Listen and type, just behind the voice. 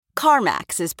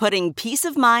CarMax is putting peace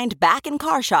of mind back in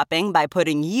car shopping by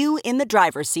putting you in the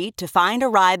driver's seat to find a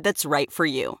ride that's right for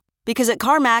you. Because at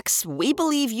CarMax, we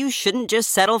believe you shouldn't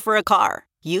just settle for a car.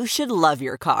 You should love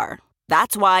your car.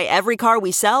 That's why every car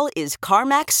we sell is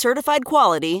CarMax certified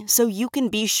quality, so you can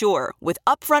be sure with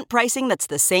upfront pricing that's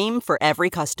the same for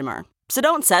every customer. So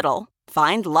don't settle.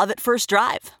 Find love at first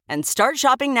drive and start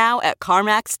shopping now at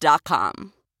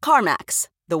CarMax.com. CarMax,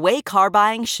 the way car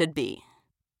buying should be.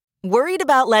 Worried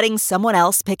about letting someone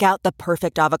else pick out the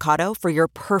perfect avocado for your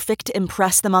perfect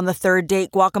impress them on the third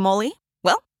date guacamole?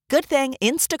 Well, good thing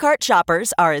Instacart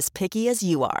shoppers are as picky as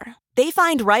you are. They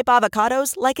find ripe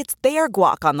avocados like it's their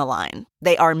guac on the line.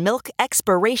 They are milk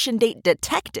expiration date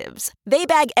detectives. They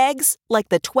bag eggs like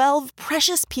the 12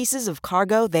 precious pieces of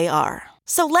cargo they are.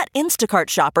 So let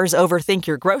Instacart shoppers overthink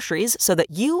your groceries so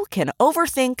that you can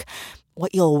overthink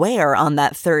what you'll wear on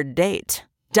that third date.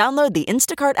 Download the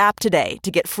Instacart app today to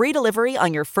get free delivery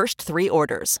on your first 3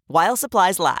 orders, while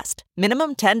supplies last.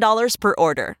 Minimum $10 per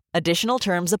order. Additional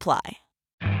terms apply.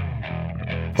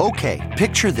 Okay,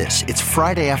 picture this. It's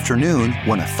Friday afternoon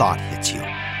when a thought hits you.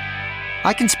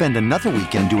 I can spend another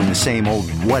weekend doing the same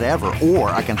old whatever,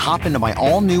 or I can hop into my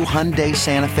all-new Hyundai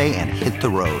Santa Fe and hit the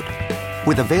road.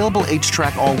 With available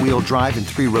H-Track all-wheel drive and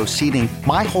 3-row seating,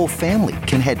 my whole family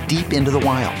can head deep into the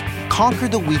wild. Conquer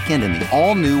the weekend in the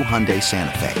all-new Hyundai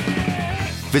Santa Fe.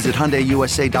 Visit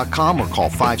HyundaiUSA.com or call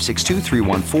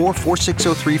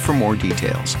 562-314-4603 for more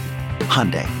details.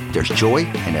 Hyundai, there's joy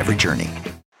in every journey.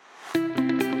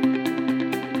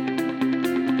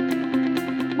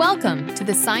 Welcome to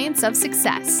The Science of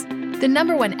Success, the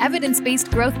 #1 evidence-based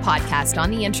growth podcast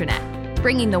on the internet,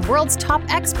 bringing the world's top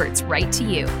experts right to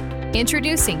you.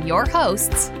 Introducing your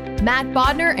hosts, Matt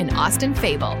Bodner and Austin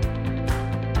Fable.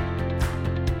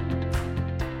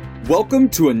 Welcome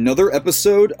to another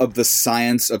episode of The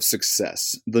Science of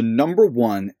Success, the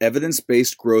 #1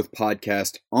 evidence-based growth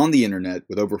podcast on the internet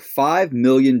with over 5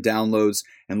 million downloads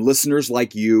and listeners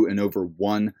like you in over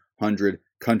 100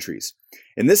 countries.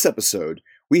 In this episode,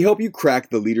 we help you crack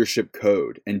the leadership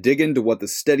code and dig into what the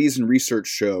studies and research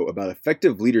show about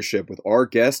effective leadership with our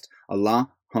guest, Alain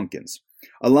Hunkins.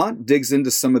 Alain digs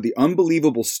into some of the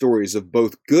unbelievable stories of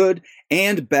both good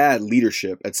and bad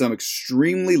leadership at some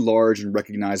extremely large and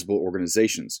recognizable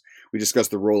organizations. We discuss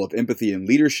the role of empathy in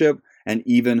leadership and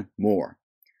even more.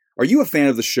 Are you a fan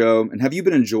of the show, and have you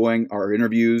been enjoying our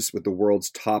interviews with the world's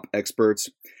top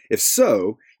experts? If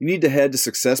so, you need to head to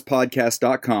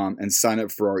successpodcast.com and sign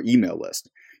up for our email list.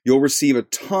 You'll receive a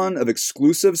ton of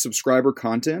exclusive subscriber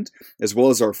content, as well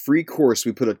as our free course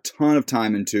we put a ton of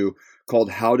time into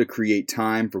called How to Create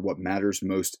Time for What Matters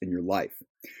Most in Your Life.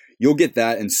 You'll get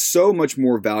that and so much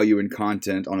more value and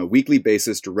content on a weekly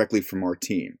basis directly from our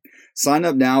team. Sign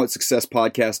up now at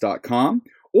successpodcast.com,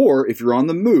 or if you're on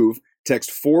the move,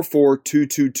 text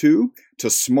 44222 to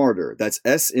SMARTER. That's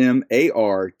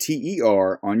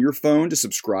SMARTER on your phone to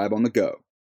subscribe on the go.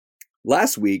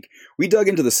 Last week, we dug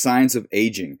into the science of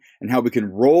aging and how we can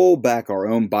roll back our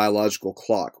own biological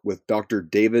clock with Dr.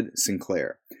 David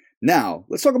Sinclair. Now,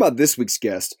 let's talk about this week's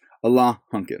guest, Alain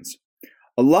Hunkins.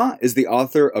 Alain is the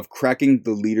author of Cracking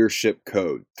the Leadership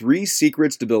Code, 3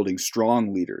 Secrets to Building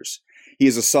Strong Leaders. He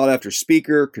is a sought-after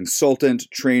speaker, consultant,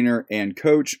 trainer, and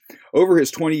coach. Over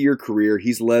his 20-year career,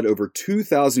 he's led over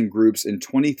 2,000 groups in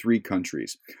 23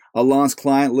 countries. Alain's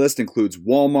client list includes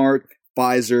Walmart,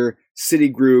 Pfizer,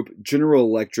 Citigroup, General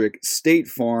Electric, State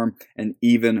Farm, and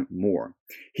even more.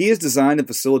 He has designed and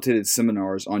facilitated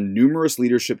seminars on numerous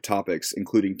leadership topics,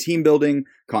 including team building,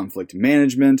 conflict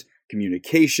management,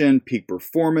 communication, peak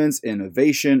performance,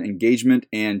 innovation, engagement,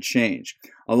 and change.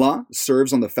 Alain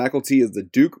serves on the faculty of the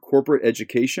Duke Corporate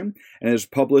Education and has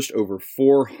published over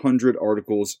 400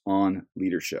 articles on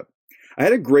leadership. I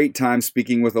had a great time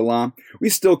speaking with Alain. We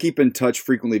still keep in touch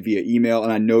frequently via email,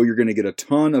 and I know you're going to get a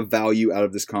ton of value out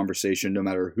of this conversation no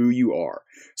matter who you are.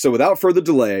 So without further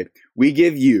delay, we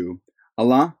give you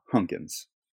Alain Hunkins.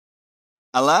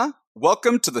 Alain,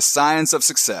 welcome to The Science of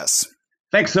Success.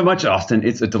 Thanks so much, Austin.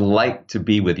 It's a delight to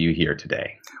be with you here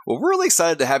today. Well, we're really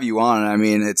excited to have you on. I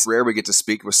mean, it's rare we get to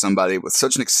speak with somebody with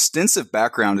such an extensive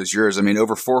background as yours. I mean,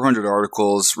 over 400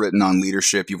 articles written on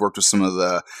leadership. You've worked with some of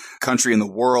the country and the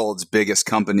world's biggest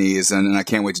companies, and I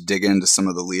can't wait to dig into some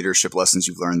of the leadership lessons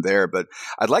you've learned there. But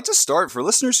I'd like to start, for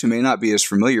listeners who may not be as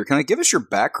familiar, kind of give us your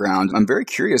background. I'm very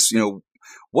curious,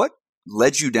 what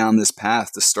led you down this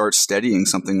path to start studying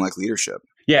something like leadership?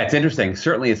 Yeah, it's interesting.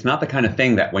 Certainly, it's not the kind of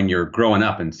thing that when you're growing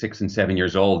up and 6 and 7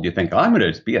 years old, you think, oh, I'm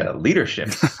going to be a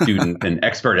leadership student and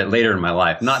expert at later in my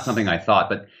life. Not something I thought.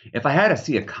 But if I had to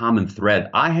see a common thread,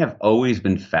 I have always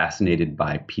been fascinated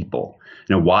by people.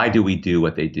 Why do we do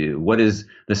what they do? What is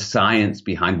the science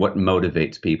behind what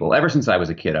motivates people? Ever since I was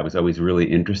a kid, I was always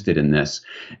really interested in this.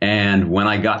 And when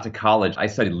I got to college, I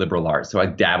studied liberal arts. So I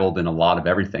dabbled in a lot of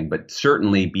everything, but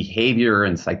certainly behavior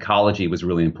and psychology was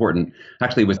really important.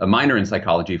 Actually, it was a minor in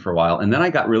psychology for a while. And then I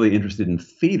got really interested in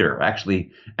theater.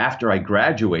 Actually, after I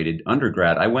graduated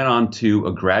undergrad, I went on to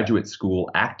a graduate school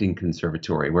acting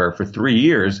conservatory where for 3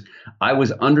 years, I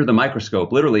was under the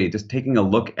microscope, literally just taking a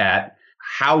look at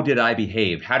how did I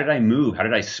behave? How did I move? How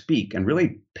did I speak? And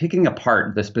really picking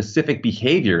apart the specific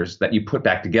behaviors that you put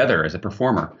back together as a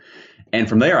performer. And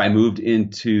from there, I moved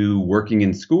into working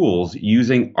in schools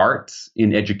using arts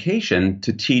in education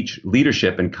to teach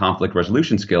leadership and conflict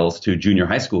resolution skills to junior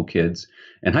high school kids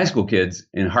and high school kids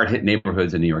in hard-hit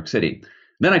neighborhoods in New York City.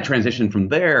 Then I transitioned from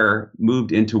there,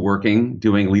 moved into working,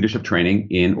 doing leadership training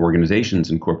in organizations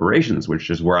and corporations,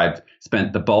 which is where I've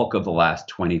spent the bulk of the last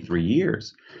 23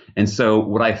 years. And so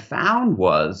what I found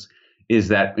is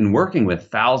that in working with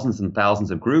thousands and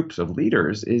thousands of groups of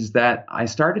leaders is that I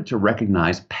started to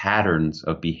recognize patterns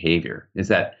of behavior, is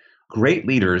that great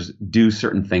leaders do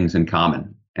certain things in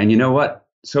common. And you know what?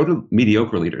 So do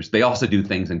mediocre leaders. They also do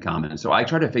things in common. And so I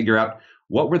tried to figure out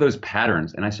what were those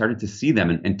patterns, and I started to see them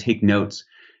and take notes.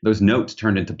 Those notes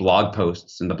turned into blog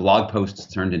posts, and the blog posts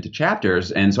turned into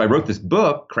chapters. And so I wrote this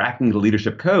book, Cracking the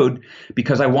Leadership Code,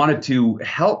 because I wanted to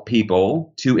help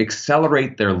people to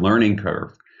accelerate their learning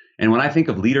curve. And when I think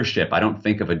of leadership, I don't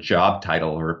think of a job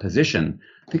title or a position.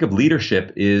 I think of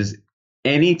leadership is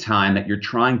any time that you're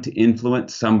trying to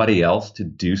influence somebody else to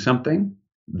do something,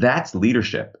 that's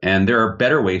leadership. And there are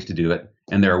better ways to do it,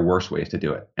 and there are worse ways to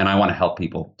do it. And I want to help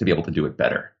people to be able to do it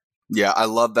better. Yeah, I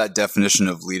love that definition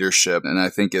of leadership. And I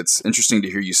think it's interesting to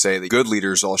hear you say that good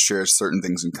leaders all share certain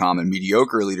things in common.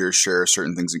 Mediocre leaders share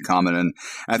certain things in common. And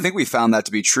I think we found that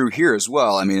to be true here as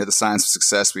well. I mean, at the Science of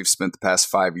Success, we've spent the past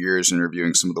 5 years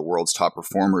interviewing some of the world's top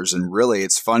performers. And really,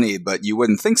 it's funny, but you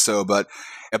wouldn't think so. But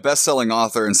a best-selling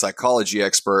author and psychology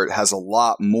expert has a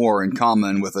lot more in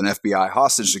common with an FBI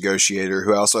hostage negotiator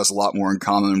who also has a lot more in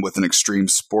common with an extreme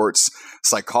sports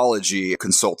psychology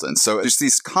consultant. So there's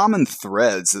these common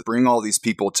threads that bring all these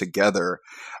people together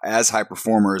as high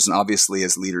performers and obviously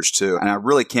as leaders too. And I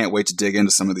really can't wait to dig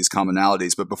into some of these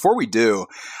commonalities. But before we do,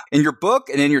 in your book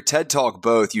and in your TED Talk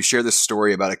both, you share this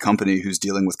story about a company who's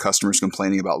dealing with customers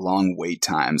complaining about long wait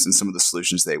times and some of the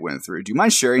solutions they went through. Do you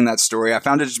mind sharing that story? I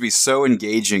found it to be so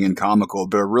engaging and comical,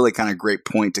 but a really kind of great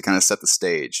point to kind of set the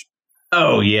stage.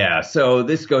 Oh, yeah. So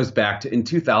this goes back to in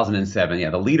 2007. Yeah,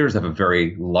 the leaders of a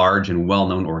very large and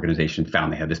well-known organization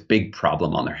found they had this big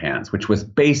problem on their hands, which was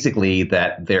basically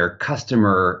that their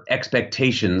customer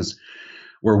expectations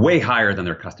were way higher than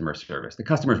their customer service. The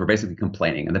customers were basically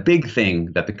complaining. And the big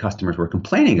thing that the customers were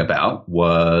complaining about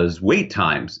was wait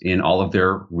times in all of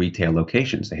their retail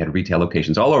locations. They had retail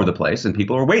locations all over the place and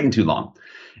people were waiting too long.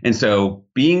 And so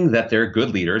being that they're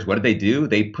good leaders, what did they do?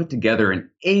 They put together an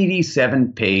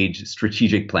 87-page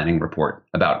strategic planning report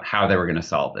about how they were going to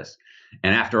solve this.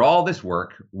 And after all this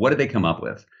work, what did they come up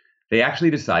with? They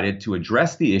actually decided to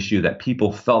address the issue that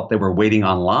people felt they were waiting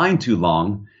online too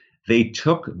long. They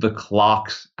took the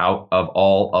clocks out of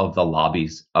all of the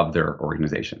lobbies of their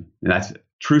organization. And that's a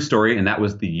true story. And that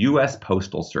was the U.S.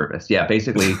 Postal Service. Yeah,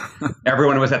 basically,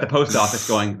 everyone was at the post office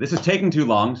going, this is taking too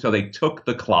long. So they took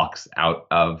the clocks out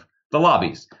of the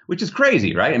lobbies, which is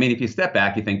crazy, right? I mean, if you step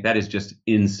back, you think that is just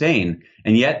insane.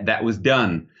 And yet that was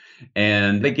done.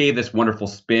 And they gave this wonderful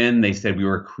spin. They said we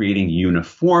were creating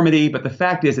uniformity. But the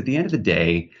fact is, at the end of the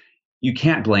day, you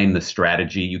can't blame the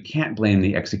strategy. You can't blame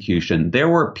the execution. There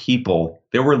were people,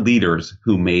 there were leaders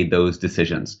who made those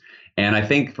decisions. And I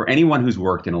think for anyone who's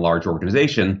worked in a large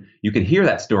organization, you can hear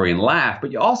that story and laugh,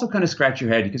 but you also kind of scratch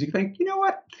your head because you think, you know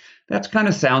what? That kind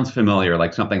of sounds familiar,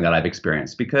 like something that I've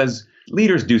experienced, because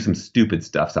leaders do some stupid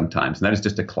stuff sometimes. And that is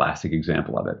just a classic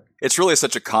example of it. It's really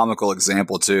such a comical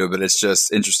example too, but it's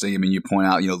just interesting. I mean, you point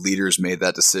out, leaders made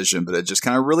that decision, but it just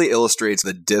kind of really illustrates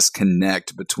the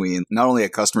disconnect between not only a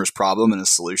customer's problem and a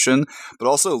solution, but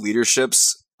also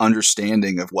leadership's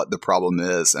understanding of what the problem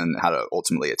is and how to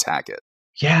ultimately attack it.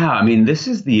 Yeah, I mean, this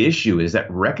is the issue, is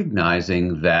that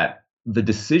recognizing that the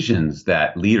decisions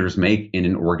that leaders make in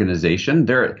an organization,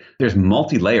 there's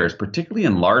multi-layers, particularly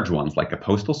in large ones like a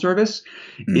postal service,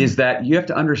 is that you have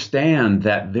to understand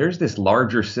that there's this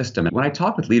larger system. And when I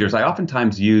talk with leaders, I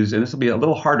oftentimes use, and this will be a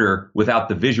little harder without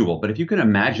the visual, but if you can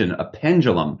imagine a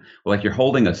pendulum, like you're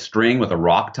holding a string with a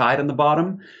rock tied on the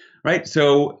bottom, right?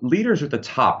 So leaders are at the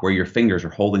top where your fingers are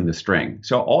holding the string.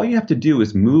 So all you have to do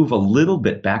is move a little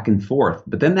bit back and forth,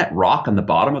 but then that rock on the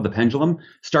bottom of the pendulum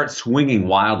starts swinging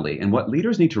wildly. And what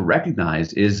leaders need to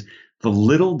recognize is the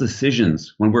little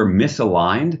decisions when we're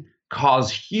misaligned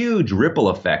cause huge ripple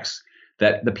effects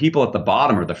that the people at the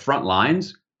bottom or the front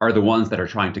lines are the ones that are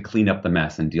trying to clean up the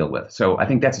mess and deal with. So I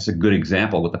think that's just a good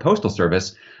example with the Postal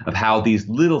Service of how these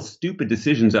little stupid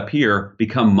decisions up here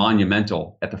become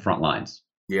monumental at the front lines.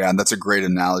 Yeah, and that's a great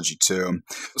analogy too.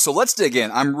 So let's dig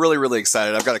in. I'm really, really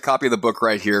excited. I've got a copy of the book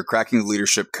right here, Cracking the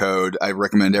Leadership Code. I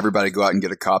recommend everybody go out and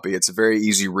get a copy. It's a very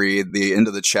easy read. The end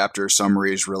of the chapter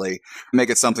summaries really make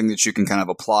it something that you can kind of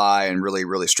apply and really,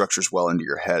 really structures well into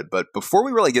your head. But before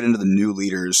we really get into the new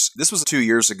leaders, this was 2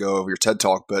 years ago of your TED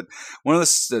Talk, but one of the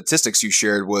statistics you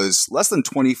shared was less than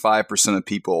 25% of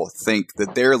people think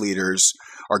that their leaders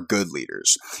are good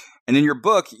leaders. And in your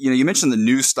book, you mentioned the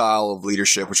new style of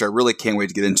leadership, which I really can't wait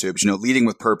to get into. But, leading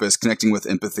with purpose, connecting with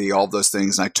empathy, all of those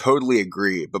things. And I totally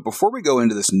agree. But before we go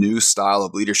into this new style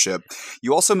of leadership,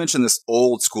 you also mentioned this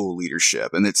old school leadership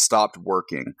and it stopped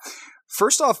working.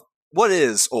 First off, what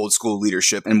is old school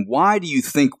leadership and why do you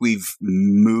think we've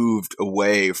moved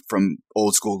away from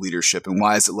old school leadership and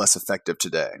why is it less effective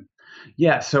today?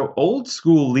 Yeah, so old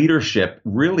school leadership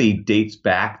really dates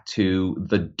back to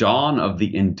the dawn of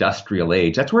the industrial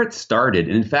age. That's where it started.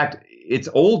 And in fact, it's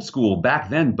old school back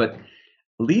then, but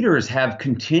leaders have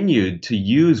continued to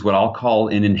use what I'll call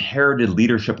an inherited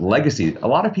leadership legacy. A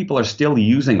lot of people are still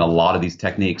using a lot of these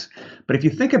techniques. But if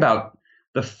you think about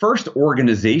the first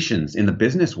organizations in the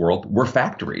business world were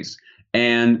factories.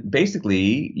 And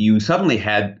basically, you suddenly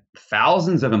had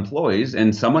thousands of employees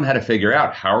and someone had to figure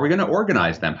out how are we going to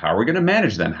organize them? How are we going to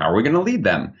manage them? How are we going to lead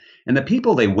them? And the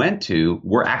people they went to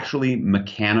were actually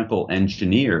mechanical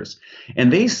engineers.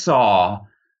 And they saw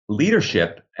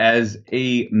leadership as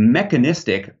a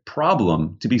mechanistic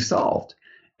problem to be solved.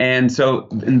 And so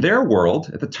in their world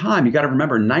at the time, you got to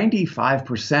remember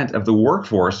 95% of the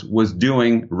workforce was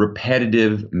doing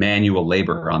repetitive manual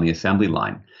labor on the assembly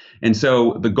line. And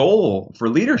so the goal for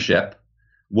leadership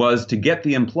was to get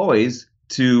the employees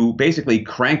to basically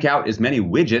crank out as many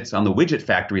widgets on the widget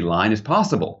factory line as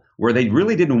possible, where they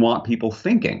really didn't want people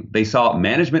thinking. They saw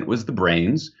management was the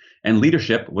brains and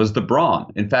leadership was the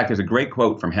brawn. In fact, there's a great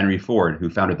quote from Henry Ford, who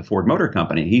founded the Ford Motor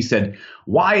Company. He said,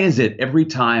 "Why is it every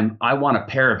time I want a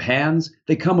pair of hands,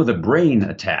 they come with a brain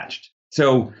attached?"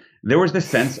 So there was this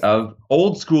sense of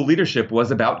old school leadership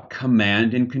was about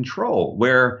command and control,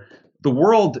 where the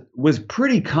world was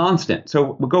pretty constant.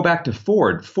 So we'll go back to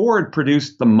Ford. Ford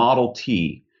produced the Model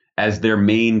T as their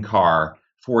main car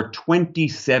for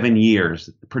 27 years.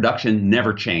 Production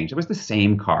never changed. It was the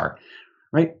same car,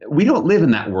 right? We don't live in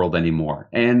that world anymore.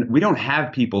 And we don't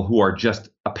have people who are just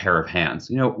a pair of hands.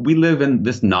 We live in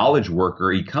this knowledge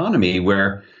worker economy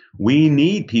where we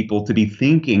need people to be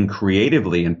thinking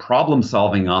creatively and problem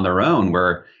solving on their own,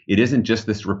 where it isn't just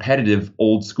this repetitive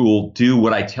old school, do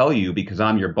what I tell you because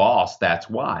I'm your boss, that's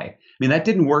why. I mean, that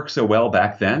didn't work so well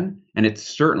back then, and it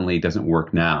certainly doesn't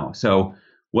work now. So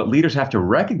what leaders have to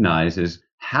recognize is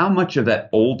how much of that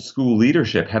old school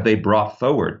leadership have they brought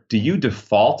forward? Do you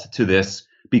default to this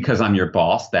because I'm your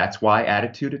boss, that's why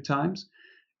attitude at times?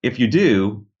 If you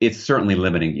do, it's certainly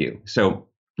limiting you. So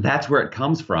that's where it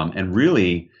comes from. And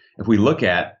really, if we look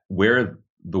at where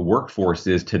the workforce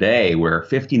is today, where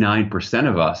 59%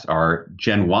 of us are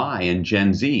Gen Y and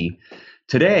Gen Z,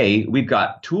 today we've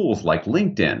got tools like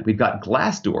LinkedIn, we've got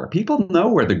Glassdoor. People know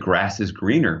where the grass is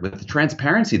greener. With the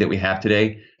transparency that we have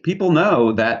today, people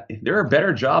know that if there are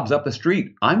better jobs up the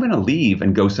street, I'm going to leave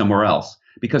and go somewhere else,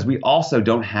 because we also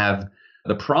don't have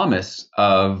the promise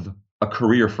of a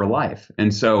career for life.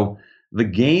 And so the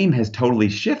game has totally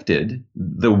shifted.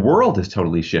 The world has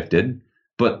totally shifted.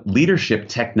 But leadership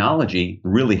technology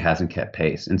really hasn't kept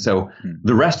pace. And so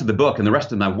the rest of the book and the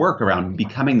rest of my work around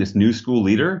becoming this new school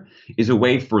leader is a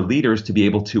way for leaders to be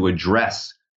able to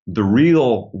address the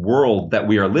real world that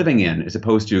we are living in, as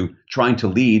opposed to trying to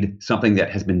lead something that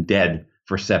has been dead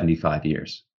for 75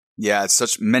 years. Yeah, it's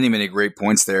such many, many great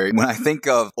points there. When I think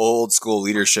of old school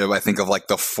leadership, I think of like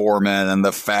the foreman and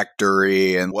the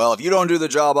factory and, well, if you don't do the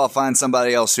job, I'll find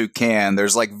somebody else who can.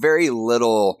 There's like very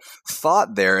little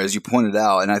thought there, as you pointed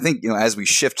out. And I think, as we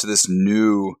shift to this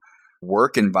new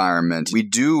work environment, we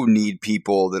do need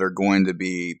people that are going to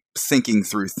be thinking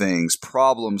through things,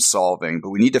 problem solving,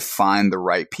 but we need to find the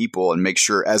right people and make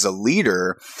sure as a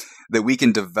leader that we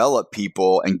can develop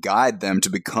people and guide them to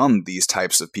become these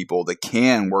types of people that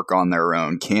can work on their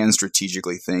own, can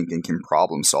strategically think, and can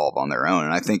problem solve on their own.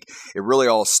 And I think it really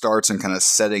all starts in kind of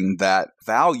setting that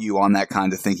value on that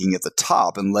kind of thinking at the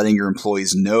top and letting your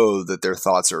employees know that their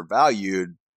thoughts are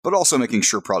valued, but also making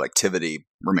sure productivity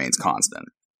remains constant.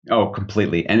 Oh,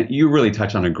 completely. And you really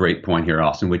touch on a great point here,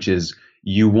 Austin, which is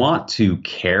you want to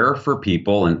care for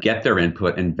people and get their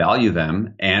input and value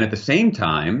them. And at the same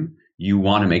time, you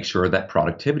want to make sure that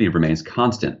productivity remains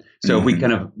constant. So if we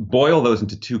kind of boil those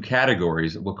into two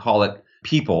categories, we'll call it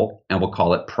people and we'll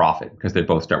call it profit, because they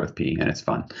both start with P and it's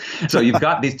fun. So you've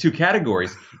got these two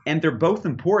categories and they're both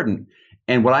important.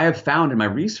 And what I have found in my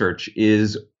research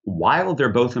is while they're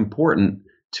both important,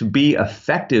 to be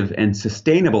effective and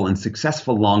sustainable and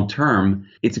successful long term,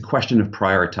 it's a question of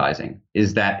prioritizing.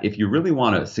 Is that if you really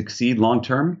want to succeed long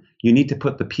term, you need to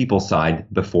put the people side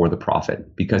before the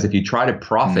profit. Because if you try to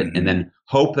profit and then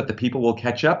hope that the people will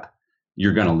catch up,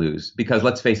 you're going to lose. Because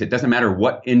let's face it, it doesn't matter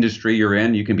what industry you're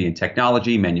in. You can be in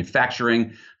technology,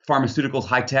 manufacturing, pharmaceuticals,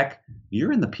 high tech.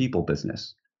 You're in the people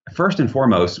business. First and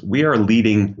foremost, we are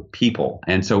leading people.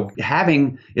 And so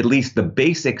having at least the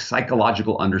basic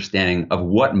psychological understanding of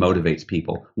what motivates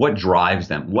people, what drives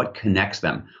them, what connects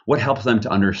them, what helps them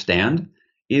to understand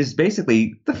is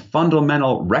basically the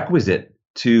fundamental requisite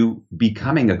to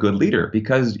becoming a good leader,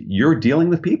 because you're dealing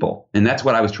with people. And that's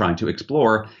what I was trying to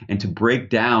explore and to break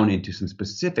down into some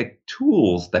specific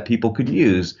tools that people could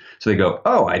use. So they go,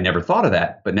 oh, I never thought of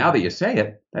that. But now that you say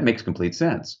it, that makes complete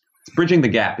sense. It's bridging the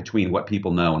gap between what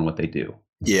people know and what they do.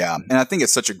 Yeah. And I think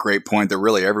it's such a great point that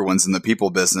really everyone's in the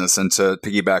people business. And to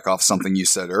piggyback off something you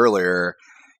said earlier,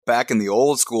 back in the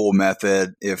old school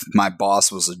method, if my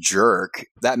boss was a jerk,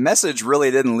 that message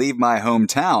really didn't leave my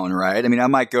hometown, right? I mean, I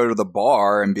might go to the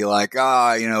bar and be like,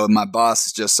 my boss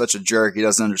is just such a jerk. He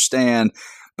doesn't understand.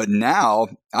 But now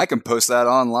I can post that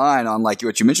online on, like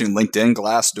what you mentioned, LinkedIn,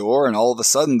 Glassdoor, and all of a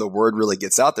sudden the word really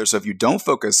gets out there. So if you don't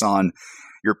focus on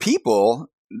your people,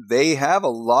 they have a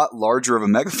lot larger of a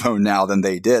megaphone now than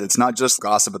they did. It's not just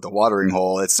gossip at the watering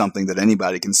hole. It's something that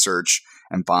anybody can search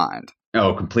and find.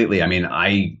 Oh, completely. I mean,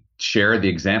 I share the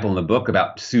example in the book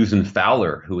about Susan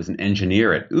Fowler, who was an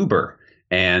engineer at Uber.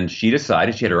 And she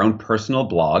decided she had her own personal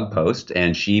blog post,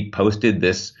 and she posted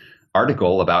this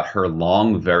article about her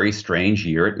long, very strange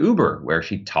year at Uber, where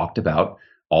she talked about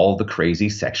all the crazy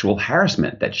sexual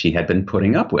harassment that she had been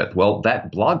putting up with. Well,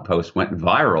 that blog post went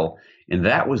viral. And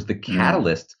that was the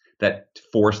catalyst that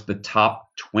forced the top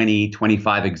 20,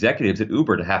 25 executives at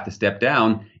Uber to have to step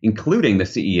down, including the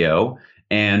CEO.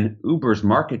 And Uber's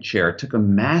market share took a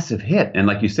massive hit. And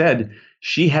like you said,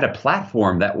 she had a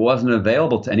platform that wasn't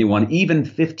available to anyone even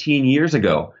 15 years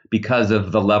ago because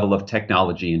of the level of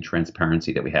technology and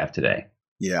transparency that we have today.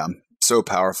 Yeah. So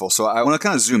powerful. So I want to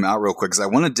kind of zoom out real quick because I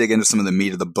want to dig into some of the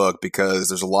meat of the book, because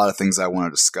there's a lot of things I want to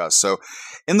discuss. So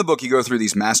in the book, you go through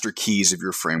these master keys of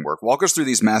your framework. Walk us through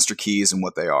these master keys and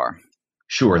what they are.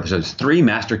 Sure. There's three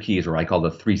master keys, or I call the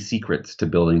three secrets to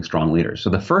building strong leaders. So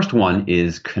the first one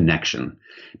is connection,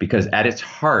 because at its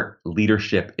heart,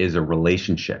 leadership is a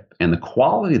relationship, and the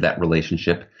quality of that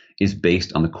relationship is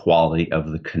based on the quality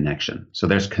of the connection. So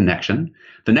there's connection.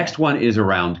 The next one is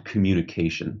around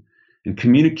communication. And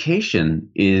communication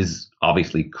is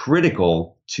obviously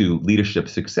critical to leadership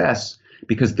success,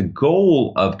 because the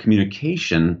goal of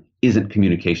communication isn't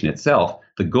communication itself.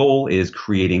 The goal is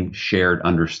creating shared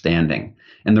understanding.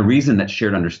 And the reason that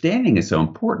shared understanding is so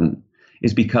important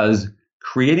is because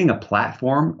creating a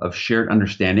platform of shared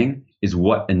understanding is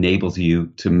what enables you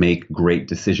to make great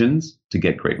decisions to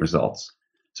get great results.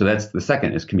 So that's the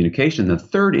second, is communication. The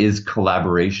third is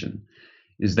collaboration.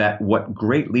 Is that what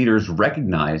great leaders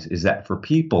recognize is that for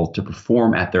people to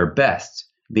perform at their best,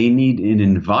 they need an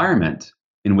environment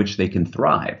in which they can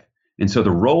thrive. And so the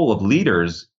role of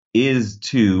leaders is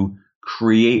to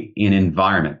create an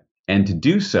environment, and to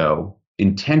do so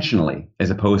intentionally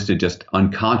as opposed to just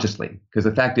unconsciously. Because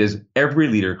the fact is, every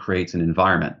leader creates an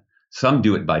environment. Some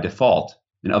do it by default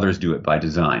and others do it by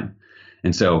design.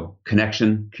 And so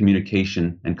connection,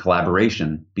 communication, and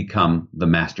collaboration become the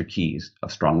master keys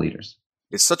of strong leaders.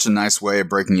 It's such a nice way of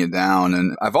breaking it down.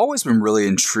 And I've always been really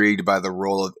intrigued by the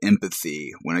role of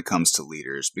empathy when it comes to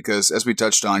leaders, because as we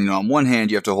touched on, on one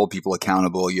hand, you have to hold people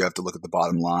accountable. You have to look at the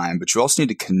bottom line, but you also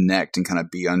need to connect and kind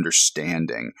of be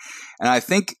understanding. And I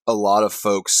think a lot of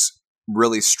folks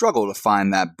really struggle to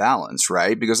find that balance,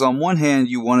 right? Because on one hand,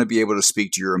 you want to be able to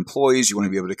speak to your employees. You want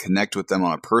to be able to connect with them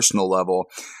on a personal level.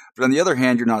 But on the other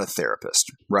hand, you're not a therapist,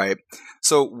 right?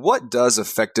 So what does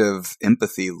effective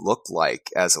empathy look like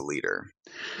as a leader?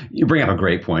 You bring up a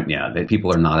great point, that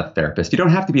people are not a therapist. You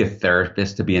don't have to be a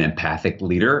therapist to be an empathic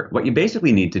leader. What you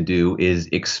basically need to do is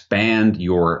expand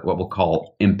your what we'll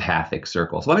call empathic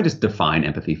circle. So let me just define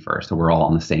empathy first, so we're all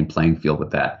on the same playing field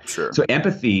with that. Sure. So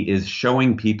empathy is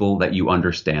showing people that you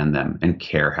understand them and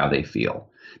care how they feel.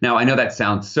 Now, I know that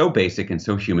sounds so basic and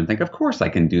so human. Think, of course I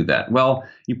can do that. Well,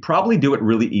 you probably do it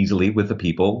really easily with the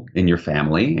people in your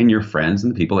family and your friends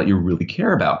and the people that you really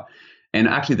care about. And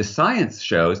actually, the science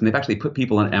shows, and they've actually put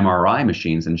people in MRI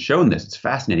machines and shown this, it's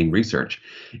fascinating research,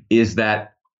 is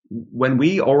that when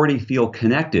we already feel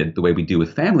connected the way we do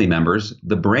with family members,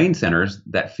 the brain centers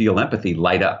that feel empathy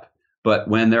light up. But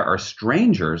when there are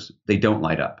strangers, they don't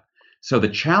light up. So the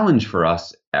challenge for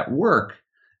us at work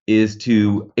is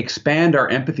to expand our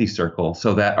empathy circle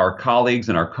so that our colleagues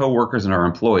and our coworkers and our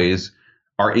employees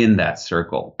are in that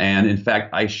circle. And in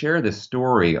fact, I share this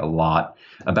story a lot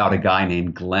about a guy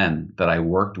named Glenn that I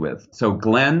worked with. So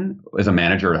Glenn is a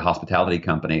manager at a hospitality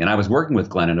company, and I was working with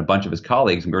Glenn and a bunch of his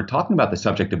colleagues, and we were talking about the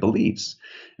subject of beliefs.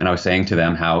 And I was saying to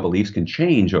them how beliefs can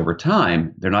change over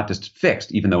time. They're not just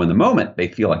fixed, even though in the moment they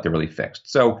feel like they're really fixed.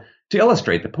 So to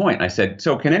illustrate the point, I said,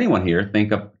 so can anyone here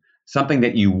think of something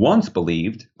that you once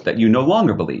believed that you no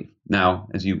longer believe? Now,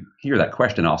 as you hear that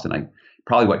question, Austin,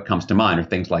 probably what comes to mind are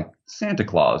things like Santa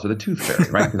Claus or the Tooth Fairy,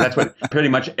 right? Because that's what pretty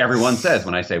much everyone says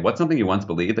when I say, what's something you once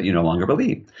believed that you no longer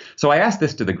believe? So I asked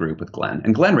this to the group with Glenn,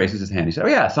 and Glenn raises his hand. He said, oh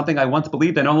yeah, something I once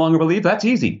believed I no longer believe? That's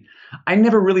easy. I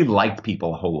never really liked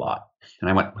people a whole lot. And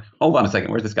I went, hold on a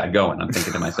second, where's this guy going? I'm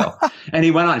thinking to myself. And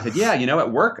he went on, he said, yeah,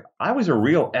 at work, I was a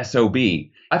real SOB.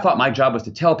 I thought my job was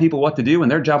to tell people what to do and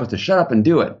their job was to shut up and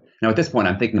do it. Now, at this point,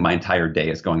 I'm thinking my entire day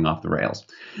is going off the rails,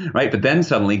 right? But then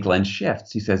suddenly Glenn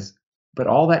shifts. He says, but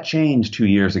all that changed 2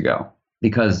 years ago,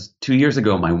 because 2 years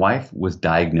ago, my wife was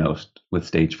diagnosed with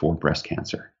stage 4 breast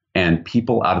cancer, and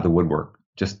people out of the woodwork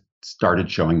just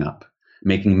started showing up,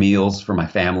 making meals for my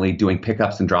family, doing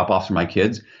pickups and drop-offs for my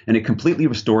kids, and it completely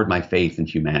restored my faith in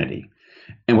humanity.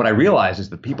 And what I realized is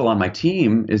the people on my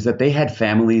team is that they had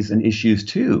families and issues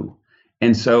too.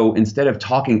 And so instead of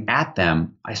talking at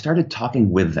them, I started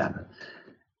talking with them.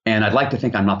 And I'd like to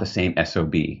think I'm not the same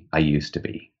SOB I used to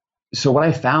be. So what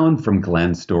I found from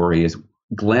Glenn's story is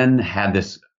Glenn had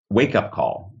this wake-up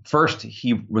call. First,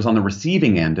 he was on the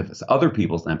receiving end of other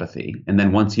people's empathy. And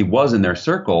then once he was in their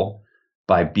circle,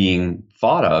 by being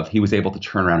thought of, he was able to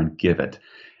turn around and give it.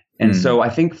 And so I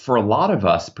think for a lot of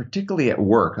us, particularly at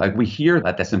work, like we hear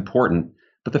that that's important.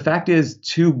 But the fact is,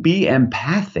 to be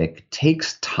empathic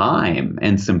takes time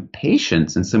and some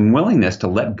patience and some willingness to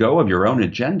let go of your own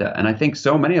agenda. And I think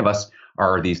so many of us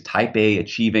are these type A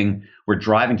achieving, we're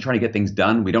driving, trying to get things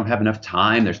done. We don't have enough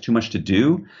time. There's too much to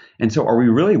do. And so are we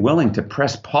really willing to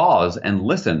press pause and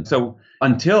listen? So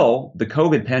until the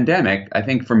COVID pandemic, I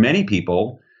think for many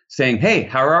people saying, hey,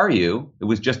 how are you? It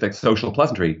was just a social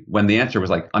pleasantry when the answer was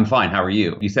like, I'm fine. How are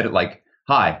you? You said it like,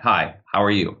 hi, how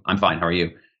are you? I'm fine. How are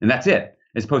you? And that's it.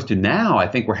 As opposed to now, I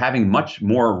think we're having much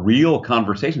more real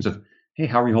conversations of, hey,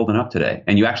 how are you holding up today?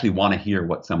 And you actually want to hear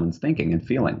what someone's thinking and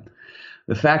feeling.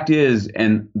 The fact is,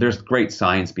 and there's great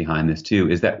science behind this too,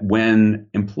 is that when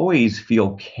employees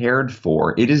feel cared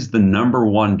for, it is the number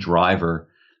one driver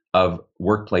of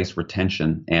workplace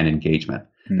retention and engagement.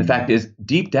 Mm-hmm. The fact is,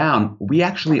 deep down, we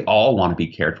actually all want to be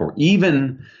cared for,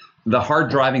 even the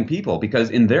hard-driving people, because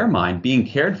in their mind, being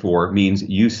cared for means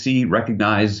you see,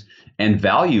 recognize, and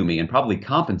value me and probably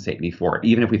compensate me for it.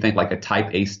 Even if we think like a type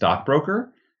A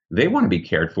stockbroker, they want to be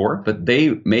cared for, but they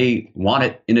may want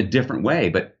it in a different way,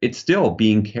 but it's still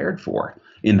being cared for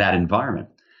in that environment.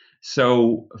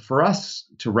 So for us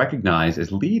to recognize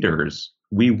as leaders,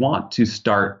 we want to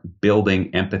start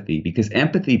building empathy, because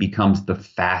empathy becomes the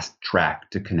fast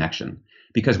track to connection.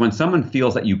 Because when someone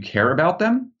feels that you care about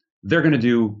them, they're going to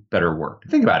do better work.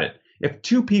 Think about it. If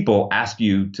two people ask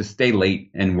you to stay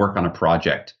late and work on a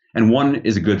project, and one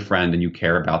is a good friend and you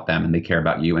care about them and they care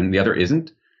about you, and the other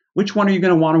isn't, which one are you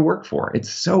going to want to work for? It's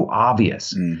so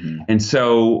obvious. Mm-hmm. And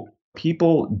so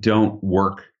people don't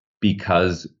work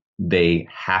because they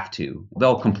have to.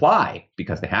 They'll comply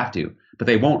because they have to, but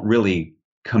they won't really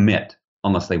commit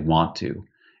unless they want to.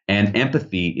 And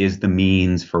empathy is the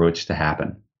means for which to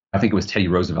happen. I think it was Teddy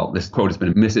Roosevelt. This quote has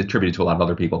been misattributed to a lot of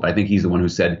other people, but I think he's the one who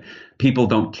said, people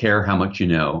don't care how much you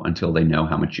know until they know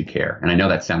how much you care. And I know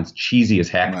that sounds cheesy as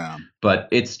heck, wow, but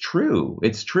it's true.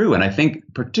 It's true. And I think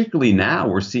particularly now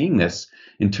we're seeing this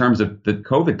in terms of the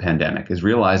COVID pandemic, is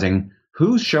realizing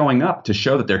who's showing up to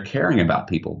show that they're caring about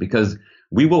people, because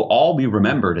we will all be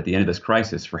remembered at the end of this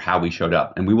crisis for how we showed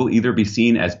up. And we will either be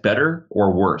seen as better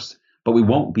or worse, but we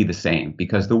won't be the same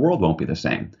because the world won't be the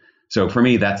same. So for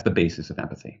me, that's the basis of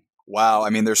empathy. Wow. I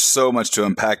mean, there's so much to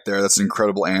unpack there. That's an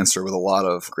incredible answer with a lot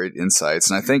of great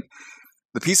insights. And I think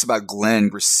the piece about Glenn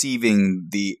receiving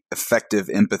the effective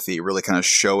empathy, really kind of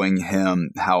showing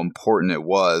him how important it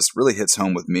was, really hits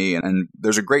home with me. And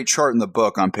there's a great chart in the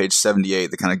book on page 78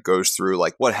 that kind of goes through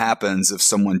like what happens if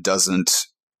someone doesn't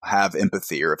have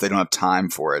empathy or if they don't have time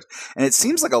for it. And it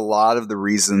seems like a lot of the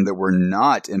reason that we're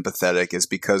not empathetic is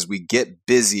because we get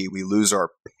busy, we lose our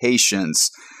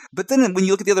patience. But then when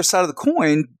you look at the other side of the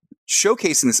coin,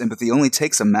 showcasing this empathy only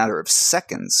takes a matter of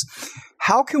seconds.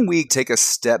 How can we take a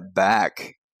step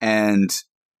back and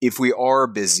if we are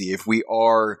busy, if we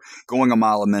are going a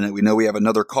mile a minute, we know we have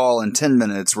another call in 10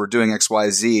 minutes, we're doing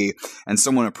XYZ, and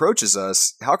someone approaches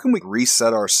us, how can we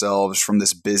reset ourselves from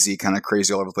this busy, kind of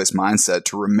crazy all over the place mindset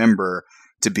to remember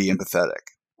to be empathetic?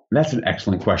 That's an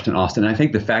excellent question, Austin. I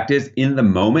think the fact is, in the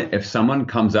moment, if someone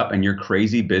comes up and you're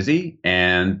crazy busy,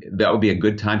 and that would be a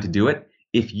good time to do it,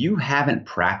 if you haven't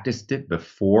practiced it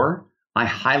before, I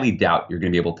highly doubt you're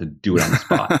going to be able to do it on the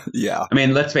spot. Yeah. I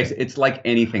mean, let's face it, it's like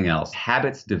anything else.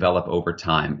 Habits develop over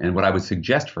time. And what I would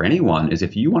suggest for anyone is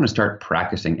if you want to start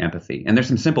practicing empathy, and there's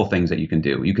some simple things that you can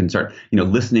do. You can start,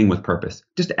 listening with purpose,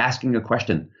 just asking a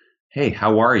question. Hey,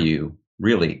 how are you?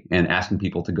 Really? And asking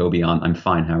people to go beyond, I'm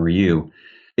fine, how are you?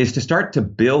 Is to start to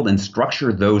build and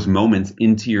structure those moments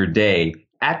into your day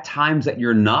at times that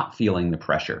you're not feeling the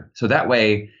pressure. So that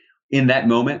way, in that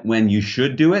moment when you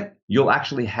should do it, you'll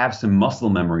actually have some muscle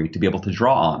memory to be able to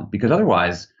draw on, because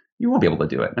otherwise you won't be able to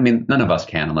do it. I mean, none of us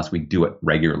can unless we do it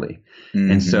regularly.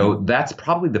 Mm-hmm. And so that's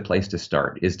probably the place to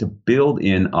start, is to build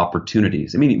in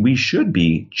opportunities. I mean, we should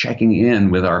be checking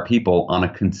in with our people on a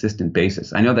consistent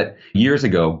basis. I know that years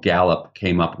ago, Gallup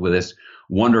came up with this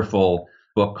wonderful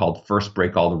book called First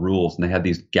Break All the Rules. And they had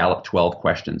these Gallup 12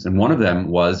 questions. And one of them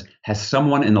was, has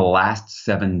someone in the last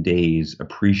 7 days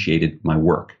appreciated my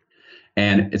work?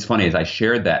 And it's funny, as I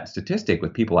shared that statistic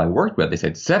with people I worked with, they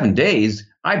said, 7 days?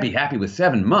 I'd be happy with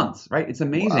 7 months, right? It's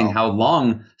amazing how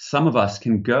long some of us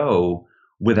can go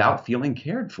without feeling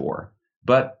cared for.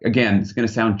 But again, it's going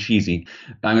to sound cheesy.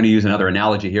 I'm going to use another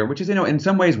analogy here, which is, in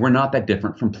some ways, we're not that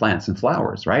different from plants and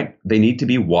flowers, right? They need to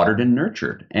be watered and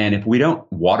nurtured. And if we don't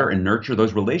water and nurture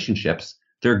those relationships,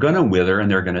 they're going to wither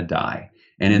and they're going to die.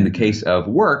 And in the case of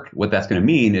work, what that's going to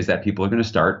mean is that people are going to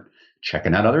start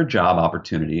checking out other job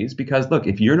opportunities, because look,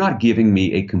 if you're not giving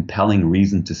me a compelling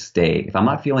reason to stay, if I'm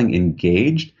not feeling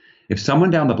engaged, if someone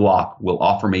down the block will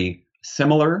offer me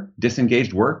similar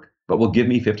disengaged work, but will give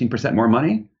me 15% more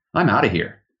money, I'm out of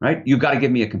here, right? You've got to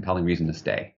give me a compelling reason to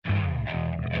stay.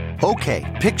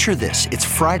 Okay, picture this. It's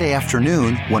Friday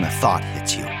afternoon when a thought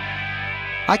hits you.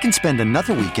 I can spend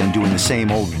another weekend doing the same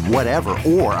old whatever,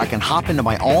 or I can hop into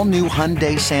my all-new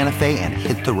Hyundai Santa Fe and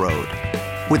hit the road.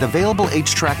 With available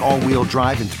H-Track all-wheel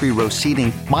drive and 3-row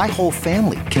seating, my whole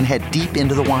family can head deep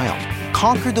into the wild.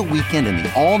 Conquer the weekend in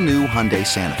the all-new Hyundai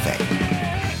Santa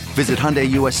Fe. Visit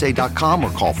HyundaiUSA.com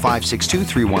or call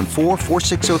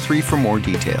 562-314-4603 for more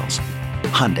details.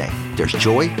 Hyundai, there's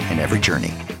joy in every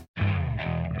journey.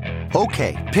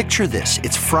 Okay, picture this.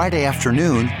 It's Friday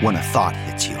afternoon when a thought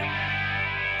hits you.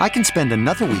 I can spend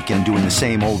another weekend doing the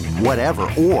same old whatever,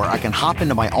 or I can hop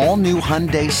into my all-new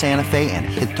Hyundai Santa Fe and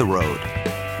hit the road.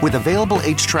 With available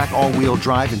H-Track all-wheel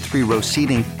drive and 3-row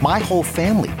seating, my whole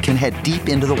family can head deep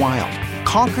into the wild.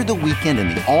 Conquer the weekend in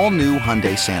the all-new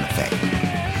Hyundai Santa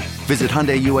Fe. Visit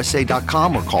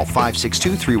HyundaiUSA.com or call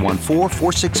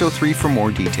 562-314-4603 for more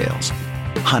details.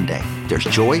 Hyundai, there's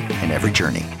joy in every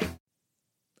journey.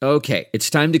 Okay,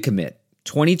 it's time to commit.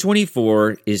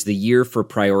 2024 is the year for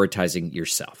prioritizing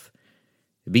yourself.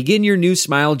 Begin your new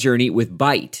smile journey with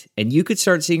Byte, and you could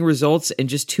start seeing results in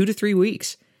just 2 to 3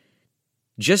 weeks.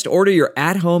 Just order your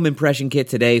at-home impression kit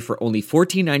today for only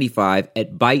 $14.95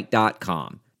 at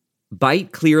Byte.com.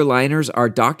 Byte clear liners are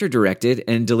doctor-directed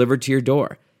and delivered to your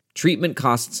door. Treatment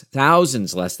costs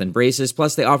thousands less than braces,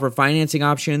 plus they offer financing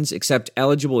options, accept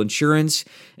eligible insurance,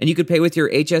 and you could pay with your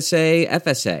HSA,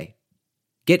 FSA.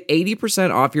 Get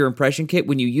 80% off your impression kit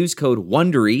when you use code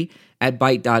WONDERY at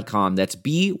Byte.com. That's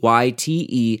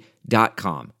BYTE.com.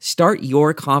 Start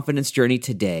your confidence journey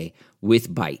today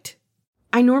with Byte.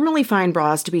 I normally find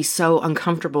bras to be so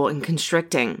uncomfortable and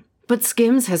constricting, but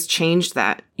Skims has changed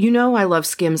that. You know I love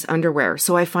Skims underwear,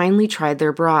 so I finally tried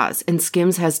their bras, and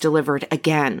Skims has delivered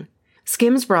again.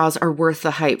 Skims bras are worth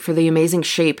the hype for the amazing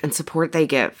shape and support they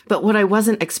give, but what I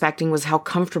wasn't expecting was how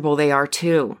comfortable they are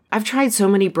too. I've tried so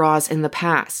many bras in the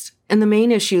past, and the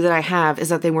main issue that I have is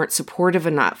that they weren't supportive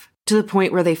enough, to the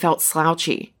point where they felt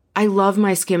slouchy. I love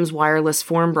my Skims wireless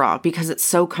form bra because it's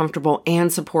so comfortable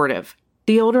and supportive.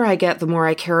 The older I get, the more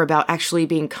I care about actually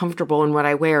being comfortable in what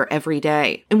I wear every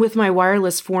day. And with my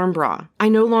wireless form bra, I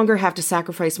no longer have to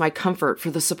sacrifice my comfort for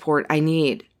the support I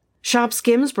need. Shop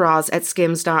Skims bras at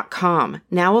skims.com,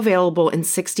 now available in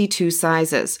 62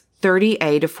 sizes,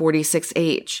 30A to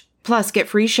 46H. Plus, get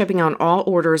free shipping on all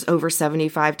orders over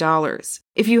 $75.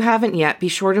 If you haven't yet, be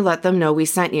sure to let them know we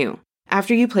sent you.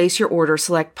 After you place your order,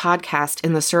 select podcast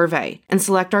in the survey and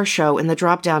select our show in the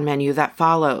drop-down menu that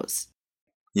follows.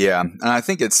 Yeah, and I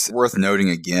think it's worth noting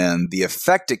again, the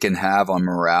effect it can have on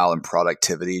morale and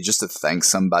productivity, just to thank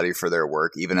somebody for their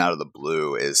work, even out of the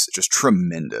blue, is just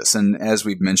tremendous. And as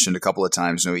we've mentioned a couple of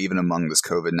times, even among this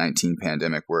COVID-19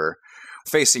 pandemic we're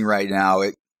facing right now,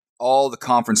 all the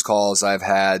conference calls I've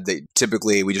had,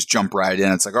 typically we just jump right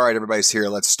in. It's like, all right, everybody's here,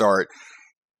 let's start.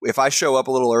 If I show up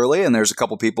a little early and there's a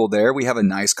couple people there, we have a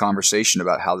nice conversation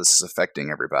about how this is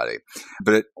affecting everybody.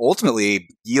 But it ultimately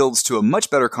yields to a much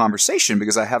better conversation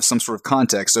because I have some sort of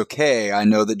context. Okay, I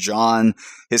know that John,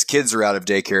 his kids are out of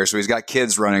daycare, so he's got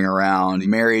kids running around.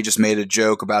 Mary just made a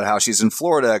joke about how she's in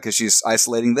Florida because she's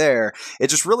isolating there.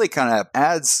 It just really kind of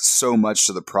adds so much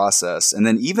to the process. And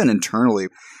then even internally,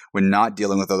 when not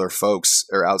dealing with other folks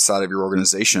or outside of your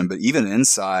organization, but even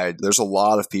inside, there's a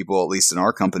lot of people, at least in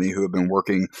our company, who have been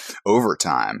working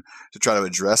overtime to try to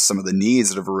address some of the needs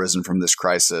that have arisen from this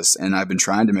crisis. And I've been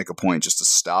trying to make a point just to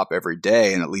stop every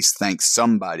day and at least thank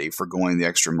somebody for going the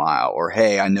extra mile. Or,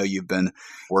 hey, I know you've been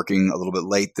working a little bit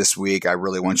late this week. I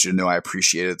really want you to know I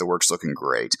appreciate it. The work's looking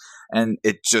great. And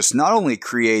it just not only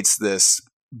creates this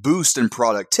boost in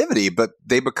productivity, but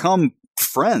they become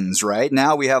friends, right?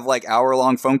 Now we have like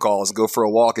hour-long phone calls, go for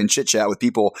a walk and chit-chat with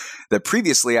people that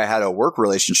previously I had a work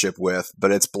relationship with,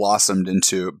 but it's blossomed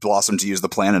to use the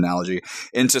plant analogy,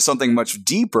 into something much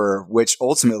deeper, which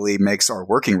ultimately makes our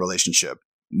working relationship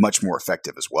much more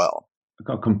effective as well.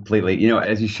 Oh, completely.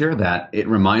 As you share that, it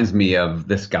reminds me of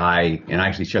this guy, and I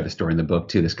actually share the story in the book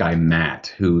too, this guy,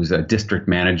 Matt, who's a district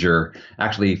manager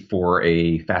actually for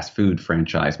a fast food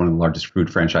franchise, one of the largest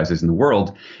food franchises in the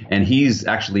world. And he's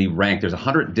actually ranked, there's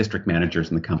 100 district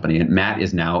managers in the company, and Matt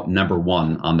is now number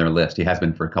one on their list. He has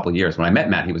been for a couple of years. When I met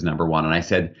Matt, he was number one. And I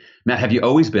said, Matt, have you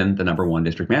always been the number one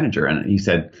district manager? And he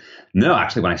said, no,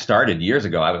 actually, when I started years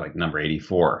ago, I was like number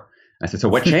 84. I said, so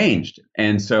what changed?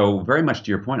 And so very much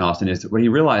to your point, Austin, is what he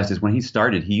realized is when he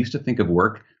started, he used to think of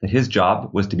work that his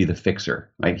job was to be the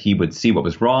fixer, right? He would see what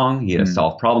was wrong. He had to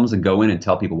solve problems and go in and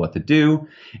tell people what to do.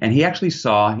 And he actually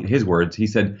saw, his words, he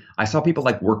said, I saw people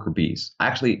like worker bees.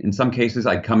 Actually, in some cases,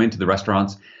 I'd come into the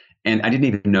restaurants and I didn't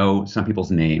even know some people's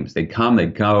names. They'd come,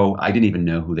 they'd go. I didn't even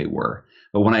know who they were.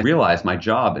 But when I realized my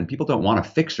job, and people don't want a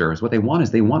fixer, is what they want is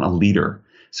they want a leader.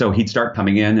 So he'd start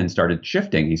coming in and started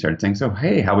shifting. He started saying, so,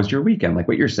 hey, how was your weekend? Like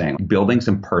what you're saying, building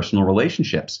some personal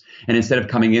relationships. And instead of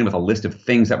coming in with a list of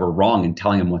things that were wrong and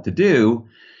telling him what to do,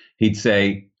 he'd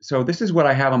say, so this is what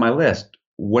I have on my list.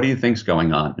 What do you think's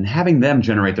going on? And having them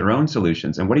generate their own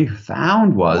solutions. And what he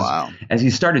found was, as he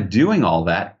started doing all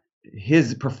that,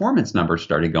 his performance numbers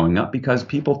started going up because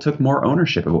people took more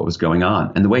ownership of what was going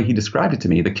on. And the way he described it to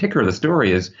me, the kicker of the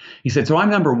story is, he said, so I'm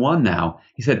number one now.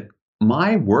 He said,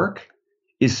 my work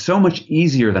is so much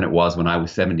easier than it was when I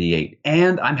was 78.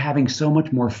 And I'm having so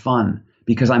much more fun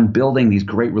because I'm building these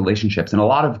great relationships. And a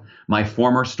lot of my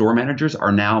former store managers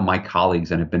are now my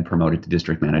colleagues and have been promoted to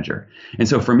district manager. And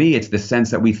so for me, it's the sense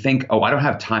that we think, oh, I don't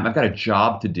have time. I've got a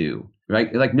job to do,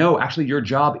 right? Like, no, actually, your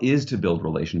job is to build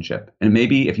relationship. And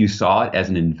maybe if you saw it as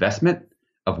an investment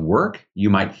of work,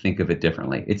 you might think of it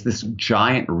differently. It's this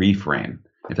giant reframe,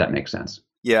 if that makes sense.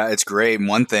 Yeah, it's great. And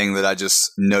one thing that I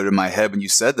just noted in my head when you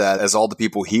said that, as all the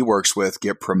people he works with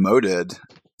get promoted,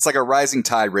 it's like a rising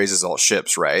tide raises all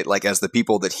ships, right? Like as the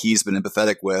people that he's been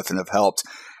empathetic with and have helped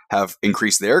have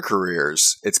increased their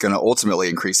careers, it's going to ultimately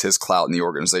increase his clout in the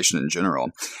organization in general.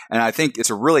 And I think it's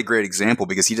a really great example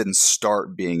because he didn't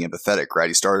start being empathetic, right?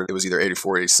 He started, it was either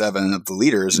 84, 87 of the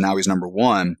leaders, and now he's number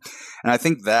one. And I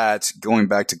think that, going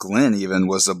back to Glenn even,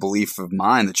 was a belief of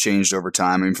mine that changed over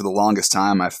time. I mean, for the longest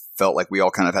time, I felt like we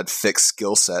all kind of had fixed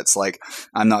skill sets. Like,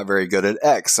 I'm not very good at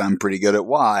X. I'm pretty good at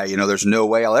Y. You know, there's no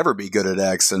way I'll ever be good at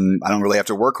X, and I don't really have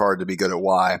to work hard to be good at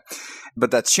Y.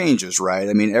 But that changes, right?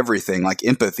 I mean, everything like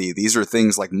empathy, these are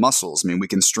things like muscles. I mean, we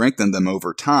can strengthen them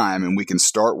over time and we can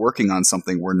start working on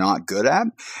something we're not good at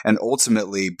and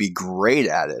ultimately be great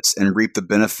at it and reap the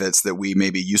benefits that we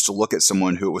maybe used to look at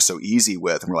someone who it was so easy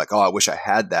with. And we're like, oh, I wish I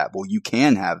had that. Well, you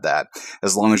can have that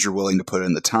as long as you're willing to put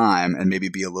in the time and maybe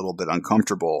be a little bit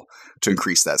uncomfortable to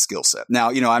increase that skill set.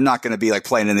 Now, you know, I'm not going to be like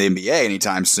playing in the NBA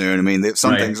anytime soon. I mean,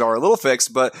 some things are a little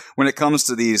fixed, but when it comes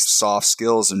to these soft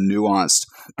skills and nuanced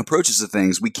approaches to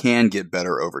things, we can get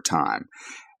better over time.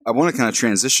 I want to kind of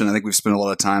transition. I think we've spent a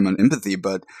lot of time on empathy,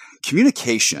 but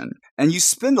communication. And you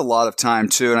spend a lot of time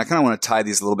too, and I kind of want to tie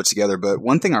these a little bit together, but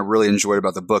one thing I really enjoyed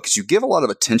about the book is you give a lot of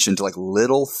attention to like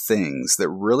little things that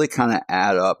really kind of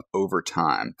add up over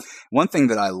time. One thing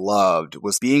that I loved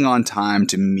was being on time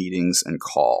to meetings and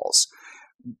calls.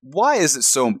 Why is it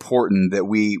so important that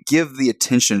we give the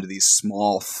attention to these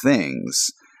small things?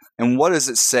 And what does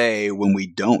it say when we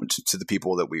don't to the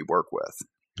people that we work with?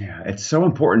 Yeah, it's so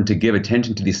important to give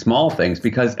attention to these small things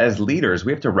because as leaders,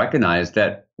 we have to recognize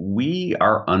that we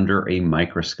are under a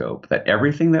microscope, that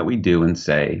everything that we do and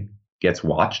say gets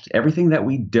watched. Everything that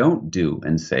we don't do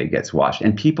and say gets watched.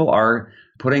 And people are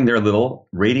putting their little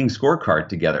rating scorecard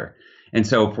together. And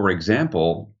so, for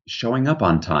example, showing up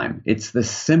on time. It's the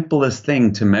simplest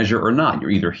thing to measure or not.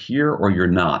 You're either here or you're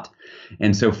not.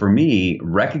 And so for me,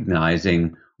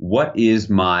 recognizing what is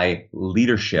my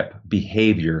leadership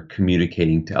behavior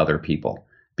communicating to other people?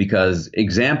 Because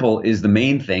example is the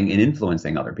main thing in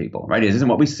influencing other people, right? It isn't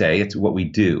what we say, it's what we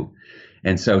do.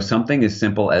 And so something as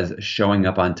simple as showing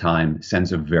up on time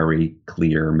sends a very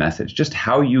clear message. Just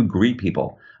how you greet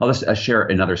people. I'll just share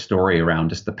another story around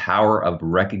just the power of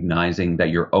recognizing that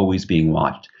you're always being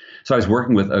watched. So I was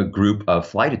working with a group of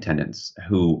flight attendants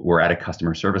who were at a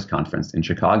customer service conference in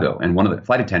Chicago. And one of the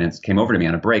flight attendants came over to me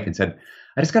on a break and said,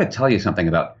 I just got to tell you something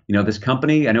about, this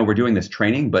company. I know we're doing this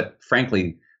training, but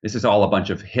frankly, this is all a bunch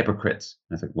of hypocrites.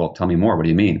 I was like, well, tell me more. What do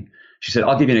you mean? She said,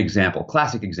 I'll give you an example,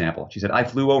 classic example. She said, I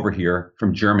flew over here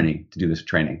from Germany to do this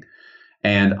training.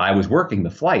 And I was working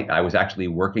the flight. I was actually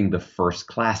working the first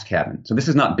class cabin. So this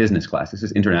is not business class. This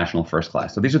is international first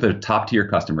class. So these are the top tier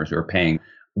customers who are paying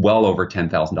well over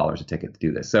 $10,000 a ticket to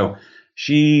do this. So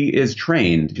she is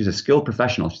trained. She's a skilled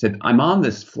professional. She said, I'm on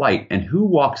this flight, and who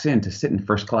walks in to sit in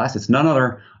first class? It's none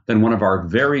other than one of our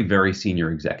very, very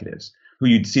senior executives who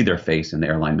you'd see their face in the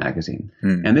airline magazine.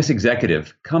 And this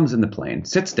executive comes in the plane,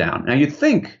 sits down. Now you'd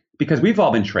think, because we've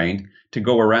all been trained to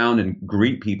go around and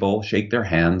greet people, shake their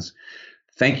hands,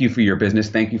 thank you for your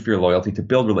business, thank you for your loyalty, to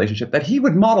build relationship, that he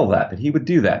would model that he would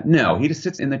do that. No, he just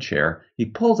sits in the chair. He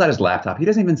pulls out his laptop. He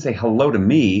doesn't even say hello to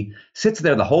me, sits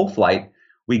there the whole flight.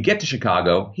 We get to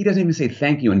Chicago. He doesn't even say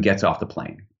thank you and gets off the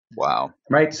plane. Wow.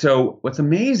 Right. So what's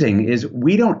amazing is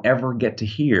we don't ever get to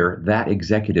hear that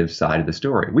executive side of the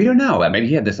story. We don't know. Maybe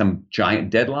he had some giant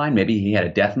deadline. Maybe he had a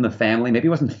death in the family. Maybe he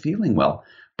wasn't feeling well.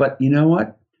 But you know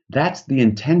what? That's the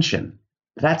intention.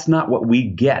 That's not what we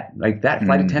get. Like that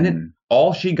flight attendant,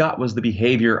 all she got was the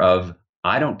behavior of,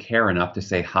 I don't care enough to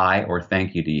say hi or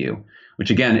thank you to you, which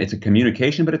again, it's a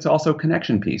communication, but it's also a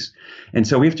connection piece. And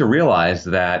so we have to realize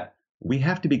that we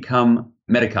have to become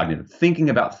metacognitive, thinking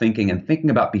about thinking and thinking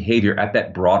about behavior at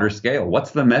that broader scale.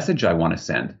 What's the message I want to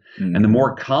send? And the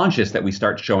more conscious that we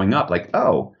start showing up, like,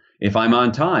 oh, if I'm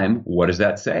on time, what does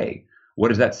that say? What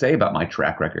does that say about my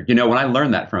track record? When I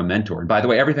learned that from a mentor, and by the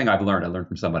way, everything I've learned, I learned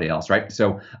from somebody else, right?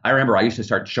 So I remember I used to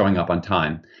start showing up on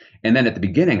time. And then at the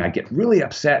beginning, I get really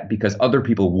upset because other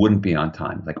people wouldn't be on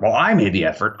time. Like, well, I made the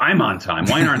effort. I'm on time.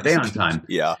 Why aren't they on time?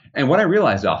 Yeah. And what I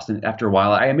realized, Austin, after a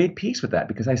while, I made peace with that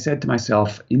because I said to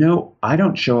myself, I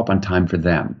don't show up on time for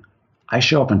them. I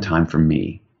show up on time for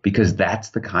me because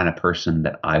that's the kind of person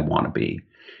that I want to be.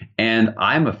 And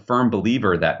I'm a firm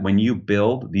believer that when you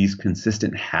build these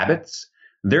consistent habits,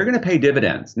 they're going to pay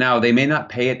dividends. Now, they may not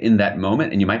pay it in that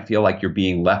moment, and you might feel like you're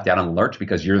being left out on the lurch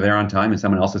because you're there on time and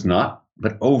someone else is not.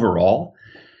 But overall,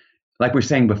 like we were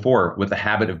saying before, with the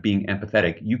habit of being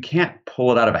empathetic, you can't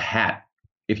pull it out of a hat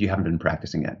if you haven't been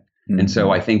practicing it. And so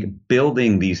I think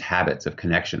building these habits of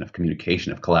connection, of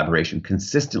communication, of collaboration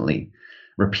consistently,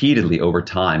 repeatedly over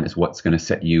time is what's going to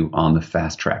set you on the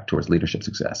fast track towards leadership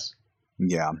success.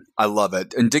 Yeah, I love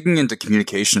it. And digging into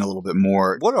communication a little bit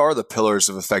more, what are the pillars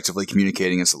of effectively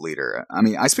communicating as a leader? I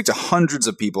mean, I speak to hundreds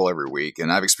of people every week,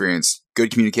 and I've experienced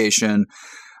good communication,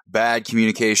 bad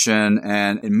communication,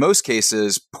 and in most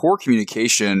cases, poor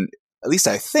communication, at least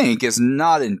I think, is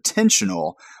not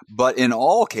intentional, but in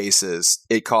all cases,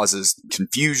 it causes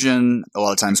confusion, a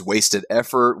lot of times wasted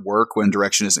effort, work when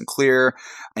direction isn't clear,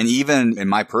 and even in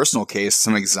my personal case,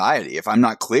 some anxiety. If I'm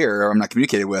not clear or I'm not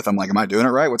communicated with, I'm like, am I doing it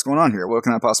right? What's going on here? What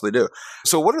can I possibly do?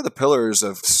 So what are the pillars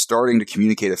of starting to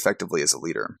communicate effectively as a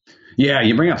leader? Yeah,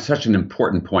 you bring up such an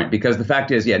important point because the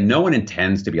fact is, no one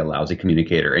intends to be a lousy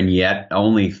communicator. And yet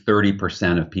only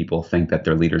 30% of people think that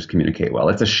their leaders communicate well.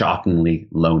 It's a shockingly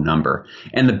low number.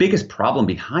 And the biggest problem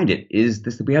behind it is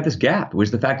this, that we have this gap,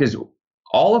 which the fact is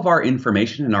all of our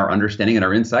information and our understanding and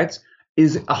our insights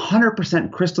is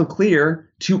 100% crystal clear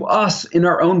to us in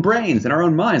our own brains, in our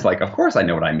own minds. Like, of course I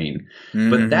know what I mean,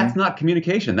 but that's not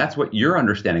communication. That's what your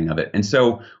understanding of it. And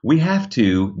so we have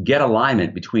to get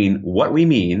alignment between what we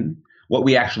mean, what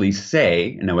we actually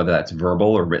say, and whether that's verbal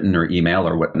or written or email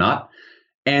or whatnot,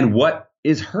 and what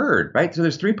is heard, right? So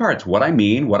there's three parts: what I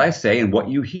mean, what I say, and what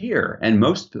you hear. And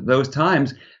most of those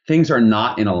times, things are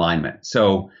not in alignment.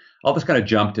 So I'll just kind of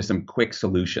jump to some quick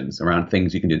solutions around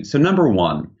things you can do. So number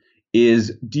one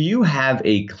is, do you have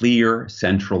a clear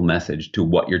central message to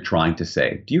what you're trying to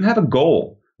say? Do you have a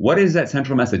goal? What is that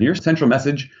central message? Your central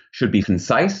message should be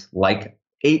concise, like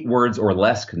 8 words or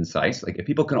less concise. Like if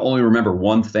people can only remember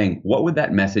one thing, what would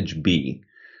that message be?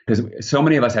 Because so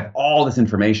many of us have all this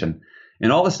information.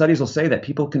 And all the studies will say that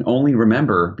people can only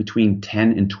remember between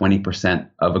 10 and 20%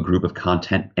 of a group of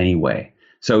content anyway.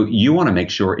 So you want to make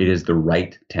sure it is the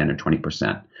right 10 or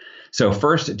 20%. So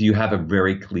first, do you have a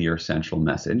very clear central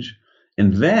message?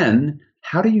 And then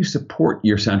how do you support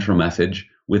your central message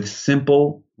with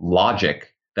simple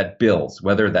logic that builds,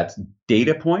 whether that's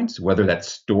data points, whether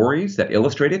that's stories that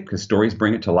illustrate it, because stories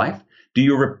bring it to life? Do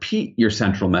you repeat your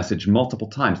central message multiple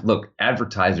times? Look,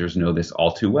 advertisers know this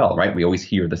all too well, right? We always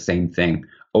hear the same thing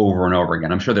over and over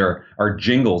again. I'm sure there are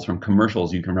jingles from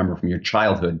commercials you can remember from your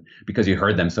childhood because you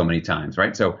heard them so many times,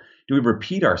 right? So do we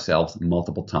repeat ourselves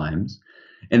multiple times?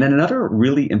 And then another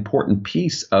really important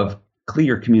piece of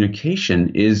clear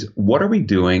communication is, what are we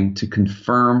doing to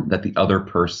confirm that the other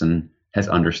person has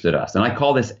understood us? And I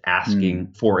call this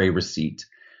asking for a receipt.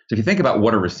 So if you think about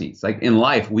what are receipts, like in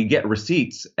life, we get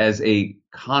receipts as a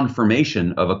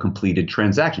confirmation of a completed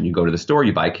transaction. You go to the store,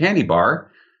 you buy a candy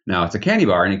bar. Now it's a candy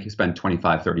bar and you spend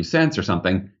 25, 30 cents or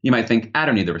something. You might think, I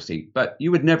don't need the receipt, but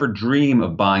you would never dream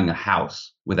of buying a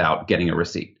house without getting a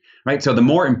receipt, right? So the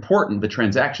more important the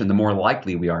transaction, the more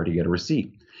likely we are to get a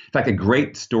receipt. In fact, a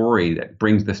great story that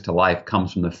brings this to life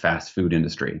comes from the fast food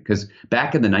industry, because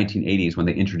back in the 1980s, when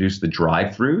they introduced the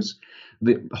drive-thrus,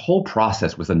 the whole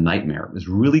process was a nightmare. It was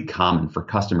really common for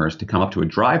customers to come up to a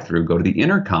drive-thru, go to the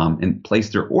intercom and place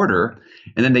their order,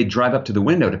 and then they'd drive up to the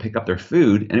window to pick up their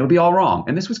food, and it would be all wrong.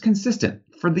 And this was consistent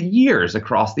for the years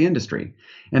across the industry.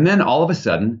 And then all of a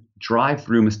sudden,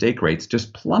 drive-thru mistake rates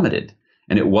just plummeted.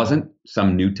 And it wasn't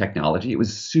some new technology. It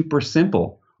was super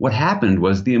simple. What happened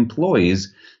was the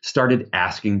employees started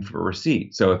asking for a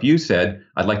receipt. So if you said,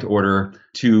 I'd like to order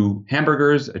 2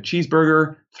 hamburgers, a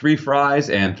cheeseburger, 3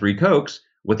 fries, and 3 Cokes,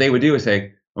 what they would do is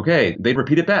say, okay, they'd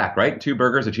repeat it back, right? 2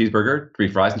 burgers, a cheeseburger, 3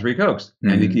 fries, and 3 Cokes. Mm-hmm.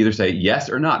 And you can either say yes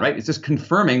or not, right? It's just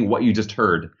confirming what you just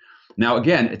heard. Now,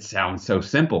 again, it sounds so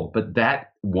simple, but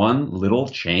that one little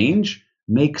change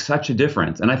makes such a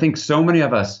difference. And I think so many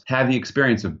of us have the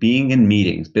experience of being in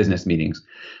meetings, business meetings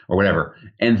or whatever.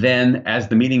 And then as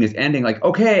the meeting is ending, like,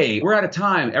 okay, we're out of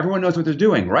time. Everyone knows what they're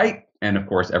doing, right? And of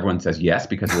course, everyone says yes,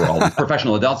 because we're all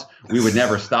professional adults. We would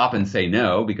never stop and say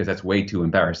no, because that's way too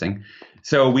embarrassing.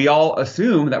 So we all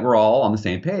assume that we're all on the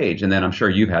same page. And then I'm sure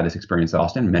you've had this experience,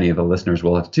 Austin. Many of the listeners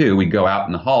will have too. We go out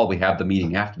in the hall. We have the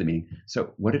meeting after the meeting.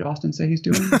 So what did Austin say he's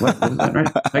doing? What was that,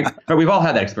 right? Like, we've all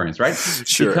had that experience, right?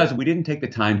 Sure. Because we didn't take the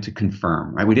time to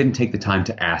confirm, right? We didn't take the time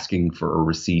to asking for a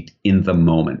receipt in the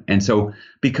moment. And so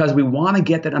because we want to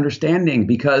get that understanding,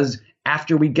 because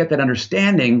after we get that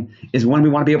understanding is when we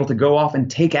want to be able to go off and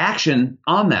take action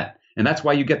on that. And that's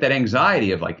why you get that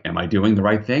anxiety of like, am I doing the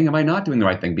right thing? Am I not doing the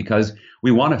right thing? Because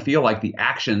we want to feel like the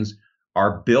actions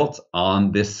are built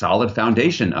on this solid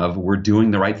foundation of we're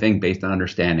doing the right thing based on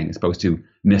understanding as opposed to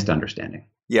misunderstanding.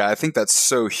 Yeah, I think that's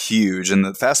so huge. And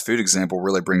the fast food example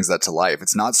really brings that to life.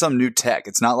 It's not some new tech.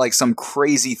 It's not like some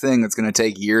crazy thing that's going to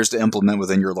take years to implement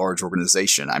within your large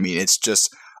organization. I mean, it's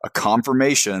just a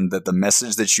confirmation that the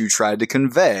message that you tried to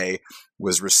convey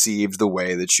was received the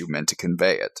way that you meant to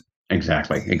convey it.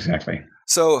 Exactly.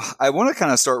 So I want to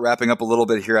kind of start wrapping up a little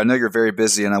bit here. I know you're very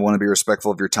busy and I want to be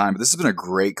respectful of your time, but this has been a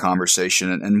great conversation.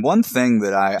 And one thing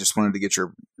that I just wanted to get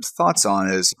your thoughts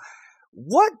on is,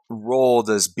 what role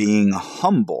does being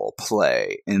humble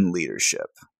play in leadership?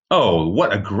 Oh,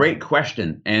 what a great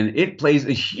question. And it plays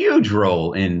a huge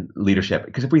role in leadership,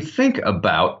 because if we think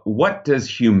about what does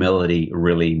humility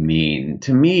really mean?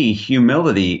 To me,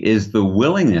 humility is the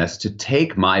willingness to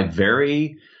take my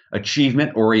very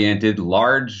achievement-oriented,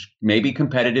 large, maybe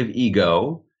competitive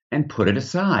ego and put it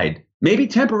aside, maybe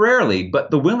temporarily, but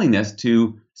the willingness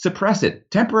to suppress it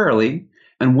temporarily.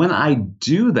 And when I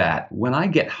do that, when I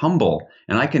get humble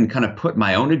and I can kind of put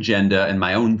my own agenda and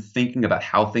my own thinking about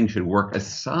how things should work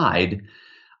aside,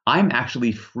 I'm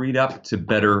actually freed up to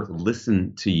better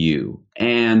listen to you.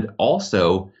 And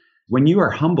also, when you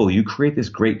are humble, you create this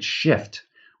great shift,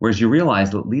 whereas you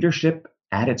realize that leadership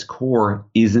at its core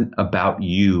isn't about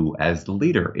you as the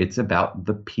leader. It's about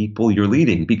the people you're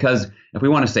leading. Because if we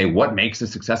want to say what makes a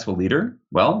successful leader,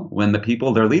 well, when the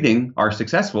people they're leading are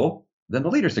successful, then the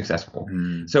leader's successful.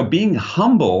 So being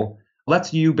humble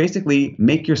lets you basically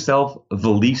make yourself the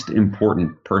least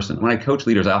important person. When I coach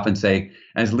leaders, I often say,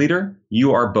 as leader,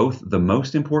 you are both the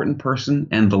most important person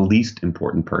and the least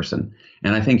important person.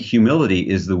 And I think humility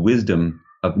is the wisdom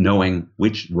of knowing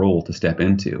which role to step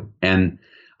into. And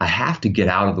I have to get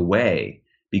out of the way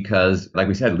because, like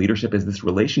we said, leadership is this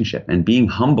relationship, and being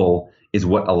humble is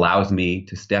what allows me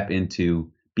to step into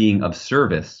being of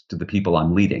service to the people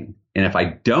I'm leading. And if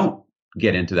I don't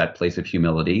get into that place of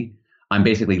humility, I'm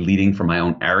basically leading from my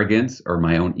own arrogance or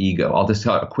my own ego. I'll just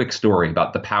tell a quick story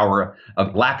about the power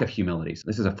of lack of humility. So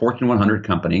this is a Fortune 100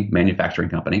 company, manufacturing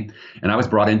company, and I was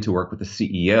brought in to work with the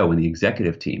CEO and the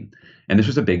executive team. And this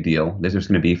was a big deal. This was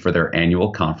going to be for their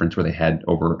annual conference where they had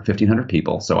over 1,500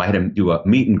 people. So I had to do a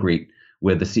meet and greet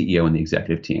with the CEO and the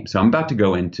executive team. So I'm about to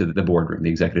go into the boardroom, the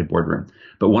executive boardroom.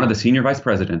 But one of the senior vice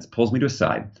presidents pulls me to a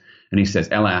side and he says,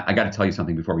 Alain, I got to tell you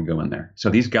something before we go in there. So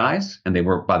these guys, and they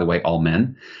were, by the way, all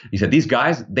men, he said, these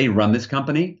guys, they run this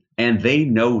company and they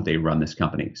know they run this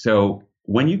company. So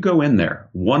when you go in there,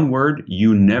 one word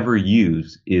you never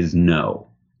use is no.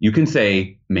 You can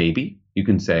say maybe, you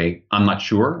can say I'm not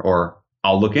sure, or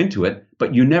I'll look into it,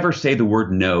 but you never say the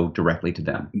word no directly to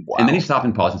them. Wow. And then he stopped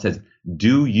and paused and says,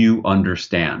 do you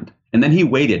understand? And then he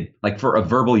waited like for a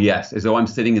verbal yes, as though I'm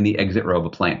sitting in the exit row of a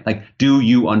plane. Like, do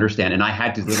you understand? And I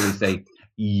had to literally say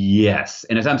yes.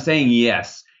 And as I'm saying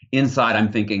yes, inside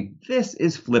I'm thinking, this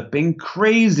is flipping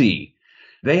crazy.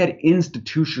 They had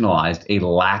institutionalized a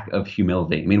lack of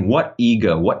humility. I mean, what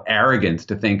ego, what arrogance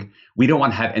to think we don't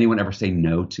want to have anyone ever say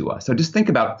no to us. So just think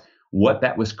about what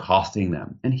that was costing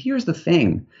them. And here's the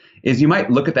thing, is you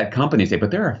might look at that company and say,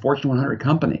 but they're a Fortune 100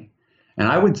 company. And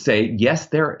I would say, yes,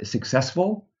 they're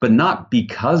successful, but not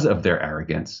because of their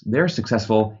arrogance. They're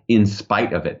successful in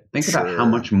spite of it. Think about how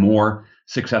much more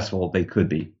successful they could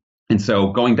be. And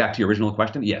so going back to your original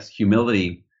question, yes,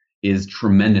 humility is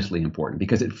tremendously important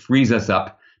because it frees us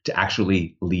up to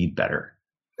actually lead better.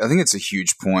 I think it's a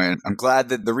huge point. I'm glad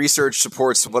that the research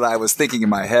supports what I was thinking in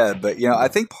my head. But, you know, I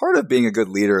think part of being a good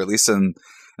leader, at least in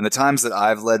the times that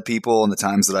I've led people and the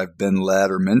times that I've been led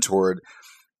or mentored,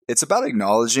 it's about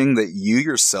acknowledging that you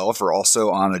yourself are also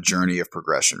on a journey of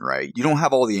progression, right? You don't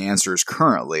have all the answers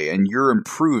currently, and you're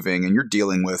improving and you're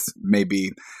dealing with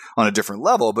maybe on a different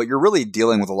level, but you're really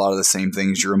dealing with a lot of the same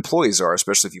things your employees are,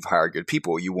 especially if you've hired good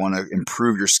people. You want to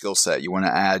improve your skill set. You want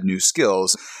to add new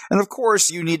skills. And of course,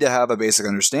 you need to have a basic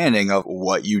understanding of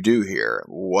what you do here,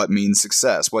 what means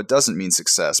success, what doesn't mean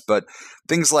success. But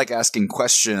things like asking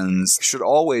questions should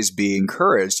always be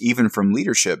encouraged, even from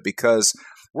leadership, because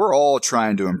we're all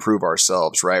trying to improve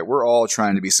ourselves, right? We're all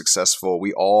trying to be successful.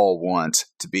 We all want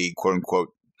to be, quote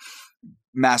unquote,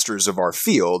 masters of our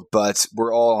field, but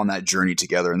we're all on that journey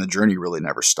together, and the journey really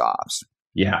never stops.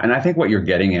 Yeah. And I think what you're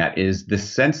getting at is the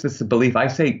sense, this belief. I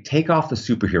say, take off the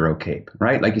superhero cape,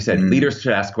 right? Like you said, leaders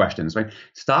should ask questions, right?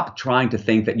 Stop trying to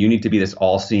think that you need to be this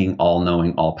all-seeing,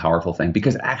 all-knowing, all-powerful thing,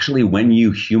 because actually when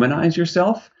you humanize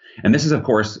yourself, and this is, of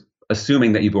course,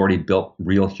 assuming that you've already built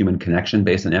real human connection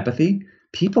based on empathy,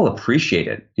 people appreciate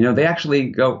it. You know, they actually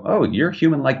go, oh, you're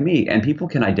human like me. And people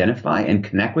can identify and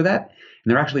connect with that.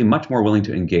 And they're actually much more willing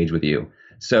to engage with you.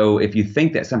 So if you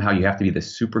think that somehow you have to be the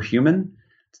superhuman,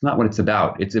 it's not what it's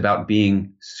about. It's about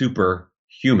being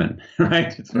superhuman,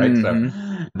 right? It's right. So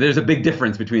there's a big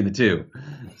difference between the two.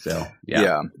 So,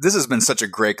 yeah. This has been such a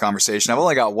great conversation. I've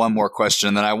only got one more question,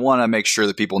 and then I want to make sure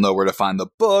that people know where to find the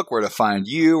book, where to find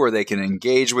you, where they can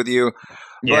engage with you.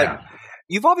 Yeah. But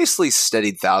you've obviously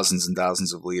studied thousands and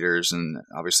thousands of leaders and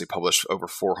obviously published over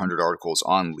 400 articles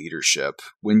on leadership.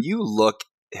 When you look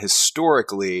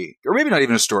historically, or maybe not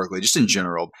even historically, just in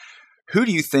general, who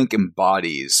do you think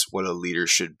embodies what a leader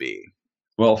should be?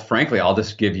 Well, frankly, I'll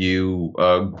just give you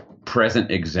a present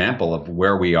example of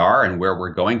where we are and where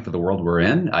we're going for the world we're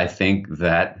in. I think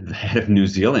that the head of New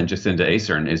Zealand, Jacinda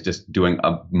Ardern, is just doing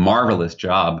a marvelous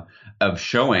job of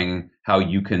showing how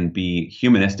you can be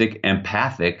humanistic,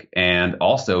 empathic, and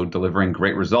also delivering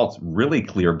great results, really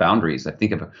clear boundaries. I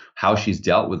think of how she's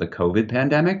dealt with the COVID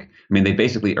pandemic. I mean, they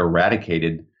basically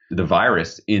eradicated the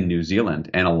virus in New Zealand.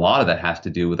 And a lot of that has to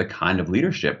do with the kind of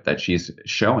leadership that she's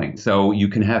showing. So you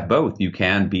can have both. You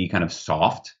can be kind of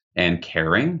soft and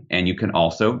caring, and you can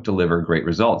also deliver great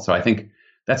results. So I think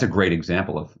that's a great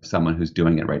example of someone who's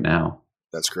doing it right now.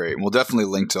 That's great. We'll definitely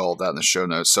link to all of that in the show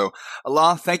notes. So,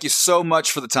 Alain, thank you so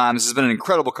much for the time. This has been an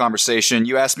incredible conversation.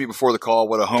 You asked me before the call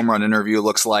what a home run interview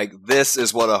looks like. This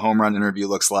is what a home run interview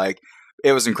looks like.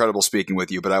 It was incredible speaking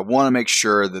with you, but I want to make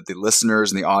sure that the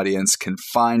listeners and the audience can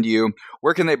find you.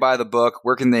 Where can they buy the book?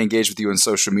 Where can they engage with you on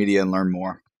social media and learn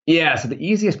more? Yeah, so the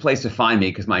easiest place to find me,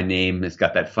 because my name has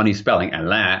got that funny spelling,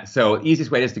 Alain. So the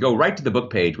easiest way is to go right to the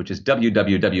book page, which is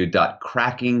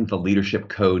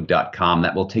www.crackingtheleadershipcode.com.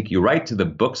 That will take you right to the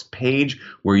books page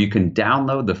where you can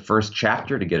download the first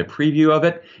chapter to get a preview of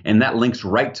it. And that links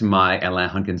right to my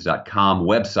AlainHunkins.com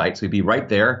website. So you'll be right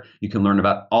there. You can learn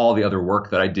about all the other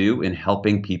work that I do in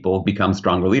helping people become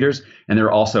stronger leaders. And there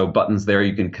are also buttons there.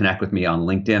 You can connect with me on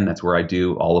LinkedIn. That's where I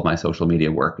do all of my social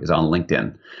media work, is on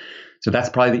LinkedIn. So that's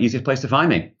probably the easiest place to find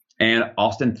me. And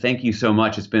Austin, thank you so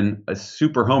much. It's been a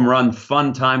super home run,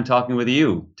 fun time talking with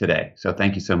you today. So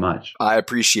thank you so much. I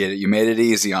appreciate it. You made it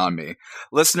easy on me.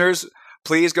 Listeners,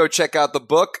 please go check out the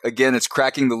book. Again, it's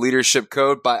Cracking the Leadership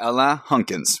Code by Alain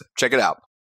Hunkins. Check it out.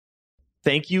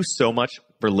 Thank you so much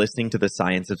for listening to The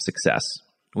Science of Success.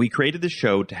 We created this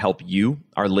show to help you,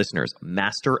 our listeners,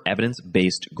 master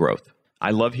evidence-based growth.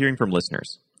 I love hearing from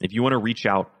listeners. If you want to reach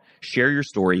out, share your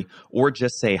story, or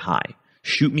just say hi,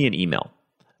 shoot me an email.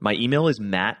 My email is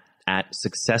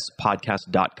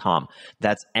matt@successpodcast.com.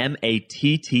 That's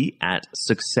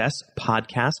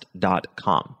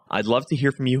matt@successpodcast.com. I'd love to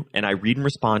hear from you, and I read and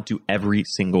respond to every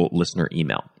single listener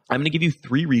email. I'm going to give you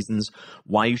 3 reasons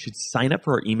why you should sign up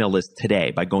for our email list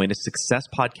today by going to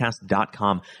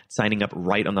successpodcast.com, signing up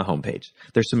right on the homepage.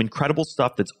 There's some incredible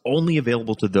stuff that's only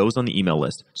available to those on the email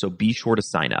list, so be sure to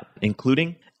sign up,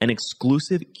 including an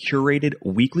exclusive curated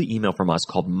weekly email from us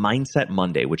called Mindset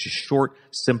Monday, which is short,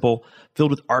 simple,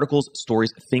 filled with articles,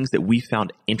 stories, things that we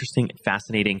found interesting and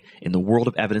fascinating in the world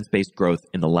of evidence-based growth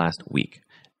in the last week.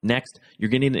 Next,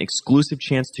 you're getting an exclusive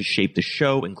chance to shape the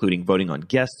show, including voting on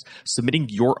guests, submitting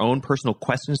your own personal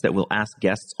questions that we'll ask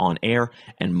guests on air,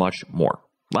 and much more.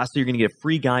 Lastly, you're going to get a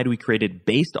free guide we created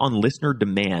based on listener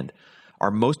demand,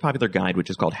 our most popular guide, which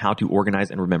is called How to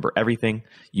Organize and Remember Everything.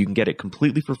 You can get it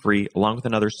completely for free, along with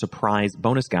another surprise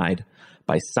bonus guide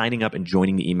by signing up and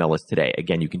joining the email list today.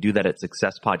 Again, you can do that at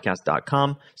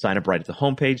successpodcast.com, sign up right at the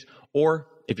homepage, or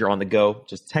if you're on the go,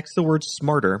 just text the word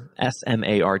SMARTER,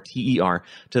 SMARTER,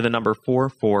 to the number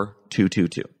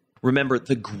 44222. Remember,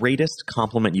 the greatest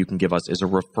compliment you can give us is a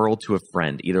referral to a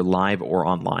friend, either live or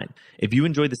online. If you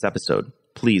enjoyed this episode,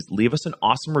 please leave us an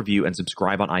awesome review and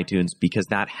subscribe on iTunes, because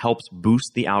that helps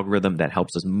boost the algorithm, that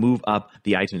helps us move up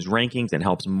the iTunes rankings, and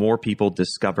helps more people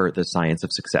discover the science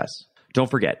of success.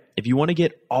 Don't forget, if you want to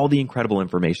get all the incredible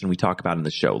information we talk about in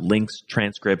the show, links,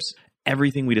 transcripts,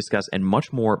 everything we discuss, and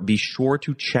much more, be sure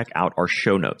to check out our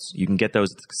show notes. You can get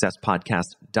those at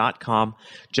successpodcast.com.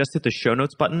 Just hit the show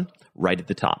notes button right at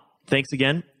the top. Thanks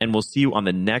again, and we'll see you on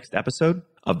the next episode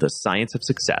of The Science of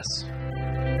Success.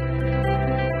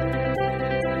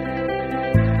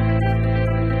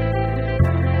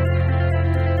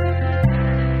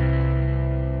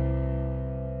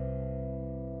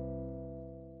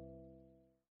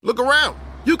 Look around.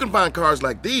 You can find cars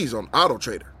like these on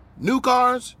AutoTrader. New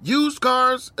cars, used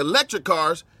cars, electric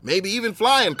cars, maybe even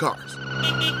flying cars.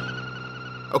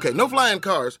 Okay, no flying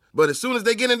cars, but as soon as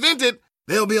they get invented,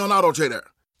 they'll be on AutoTrader.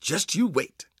 Just you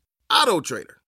wait. AutoTrader.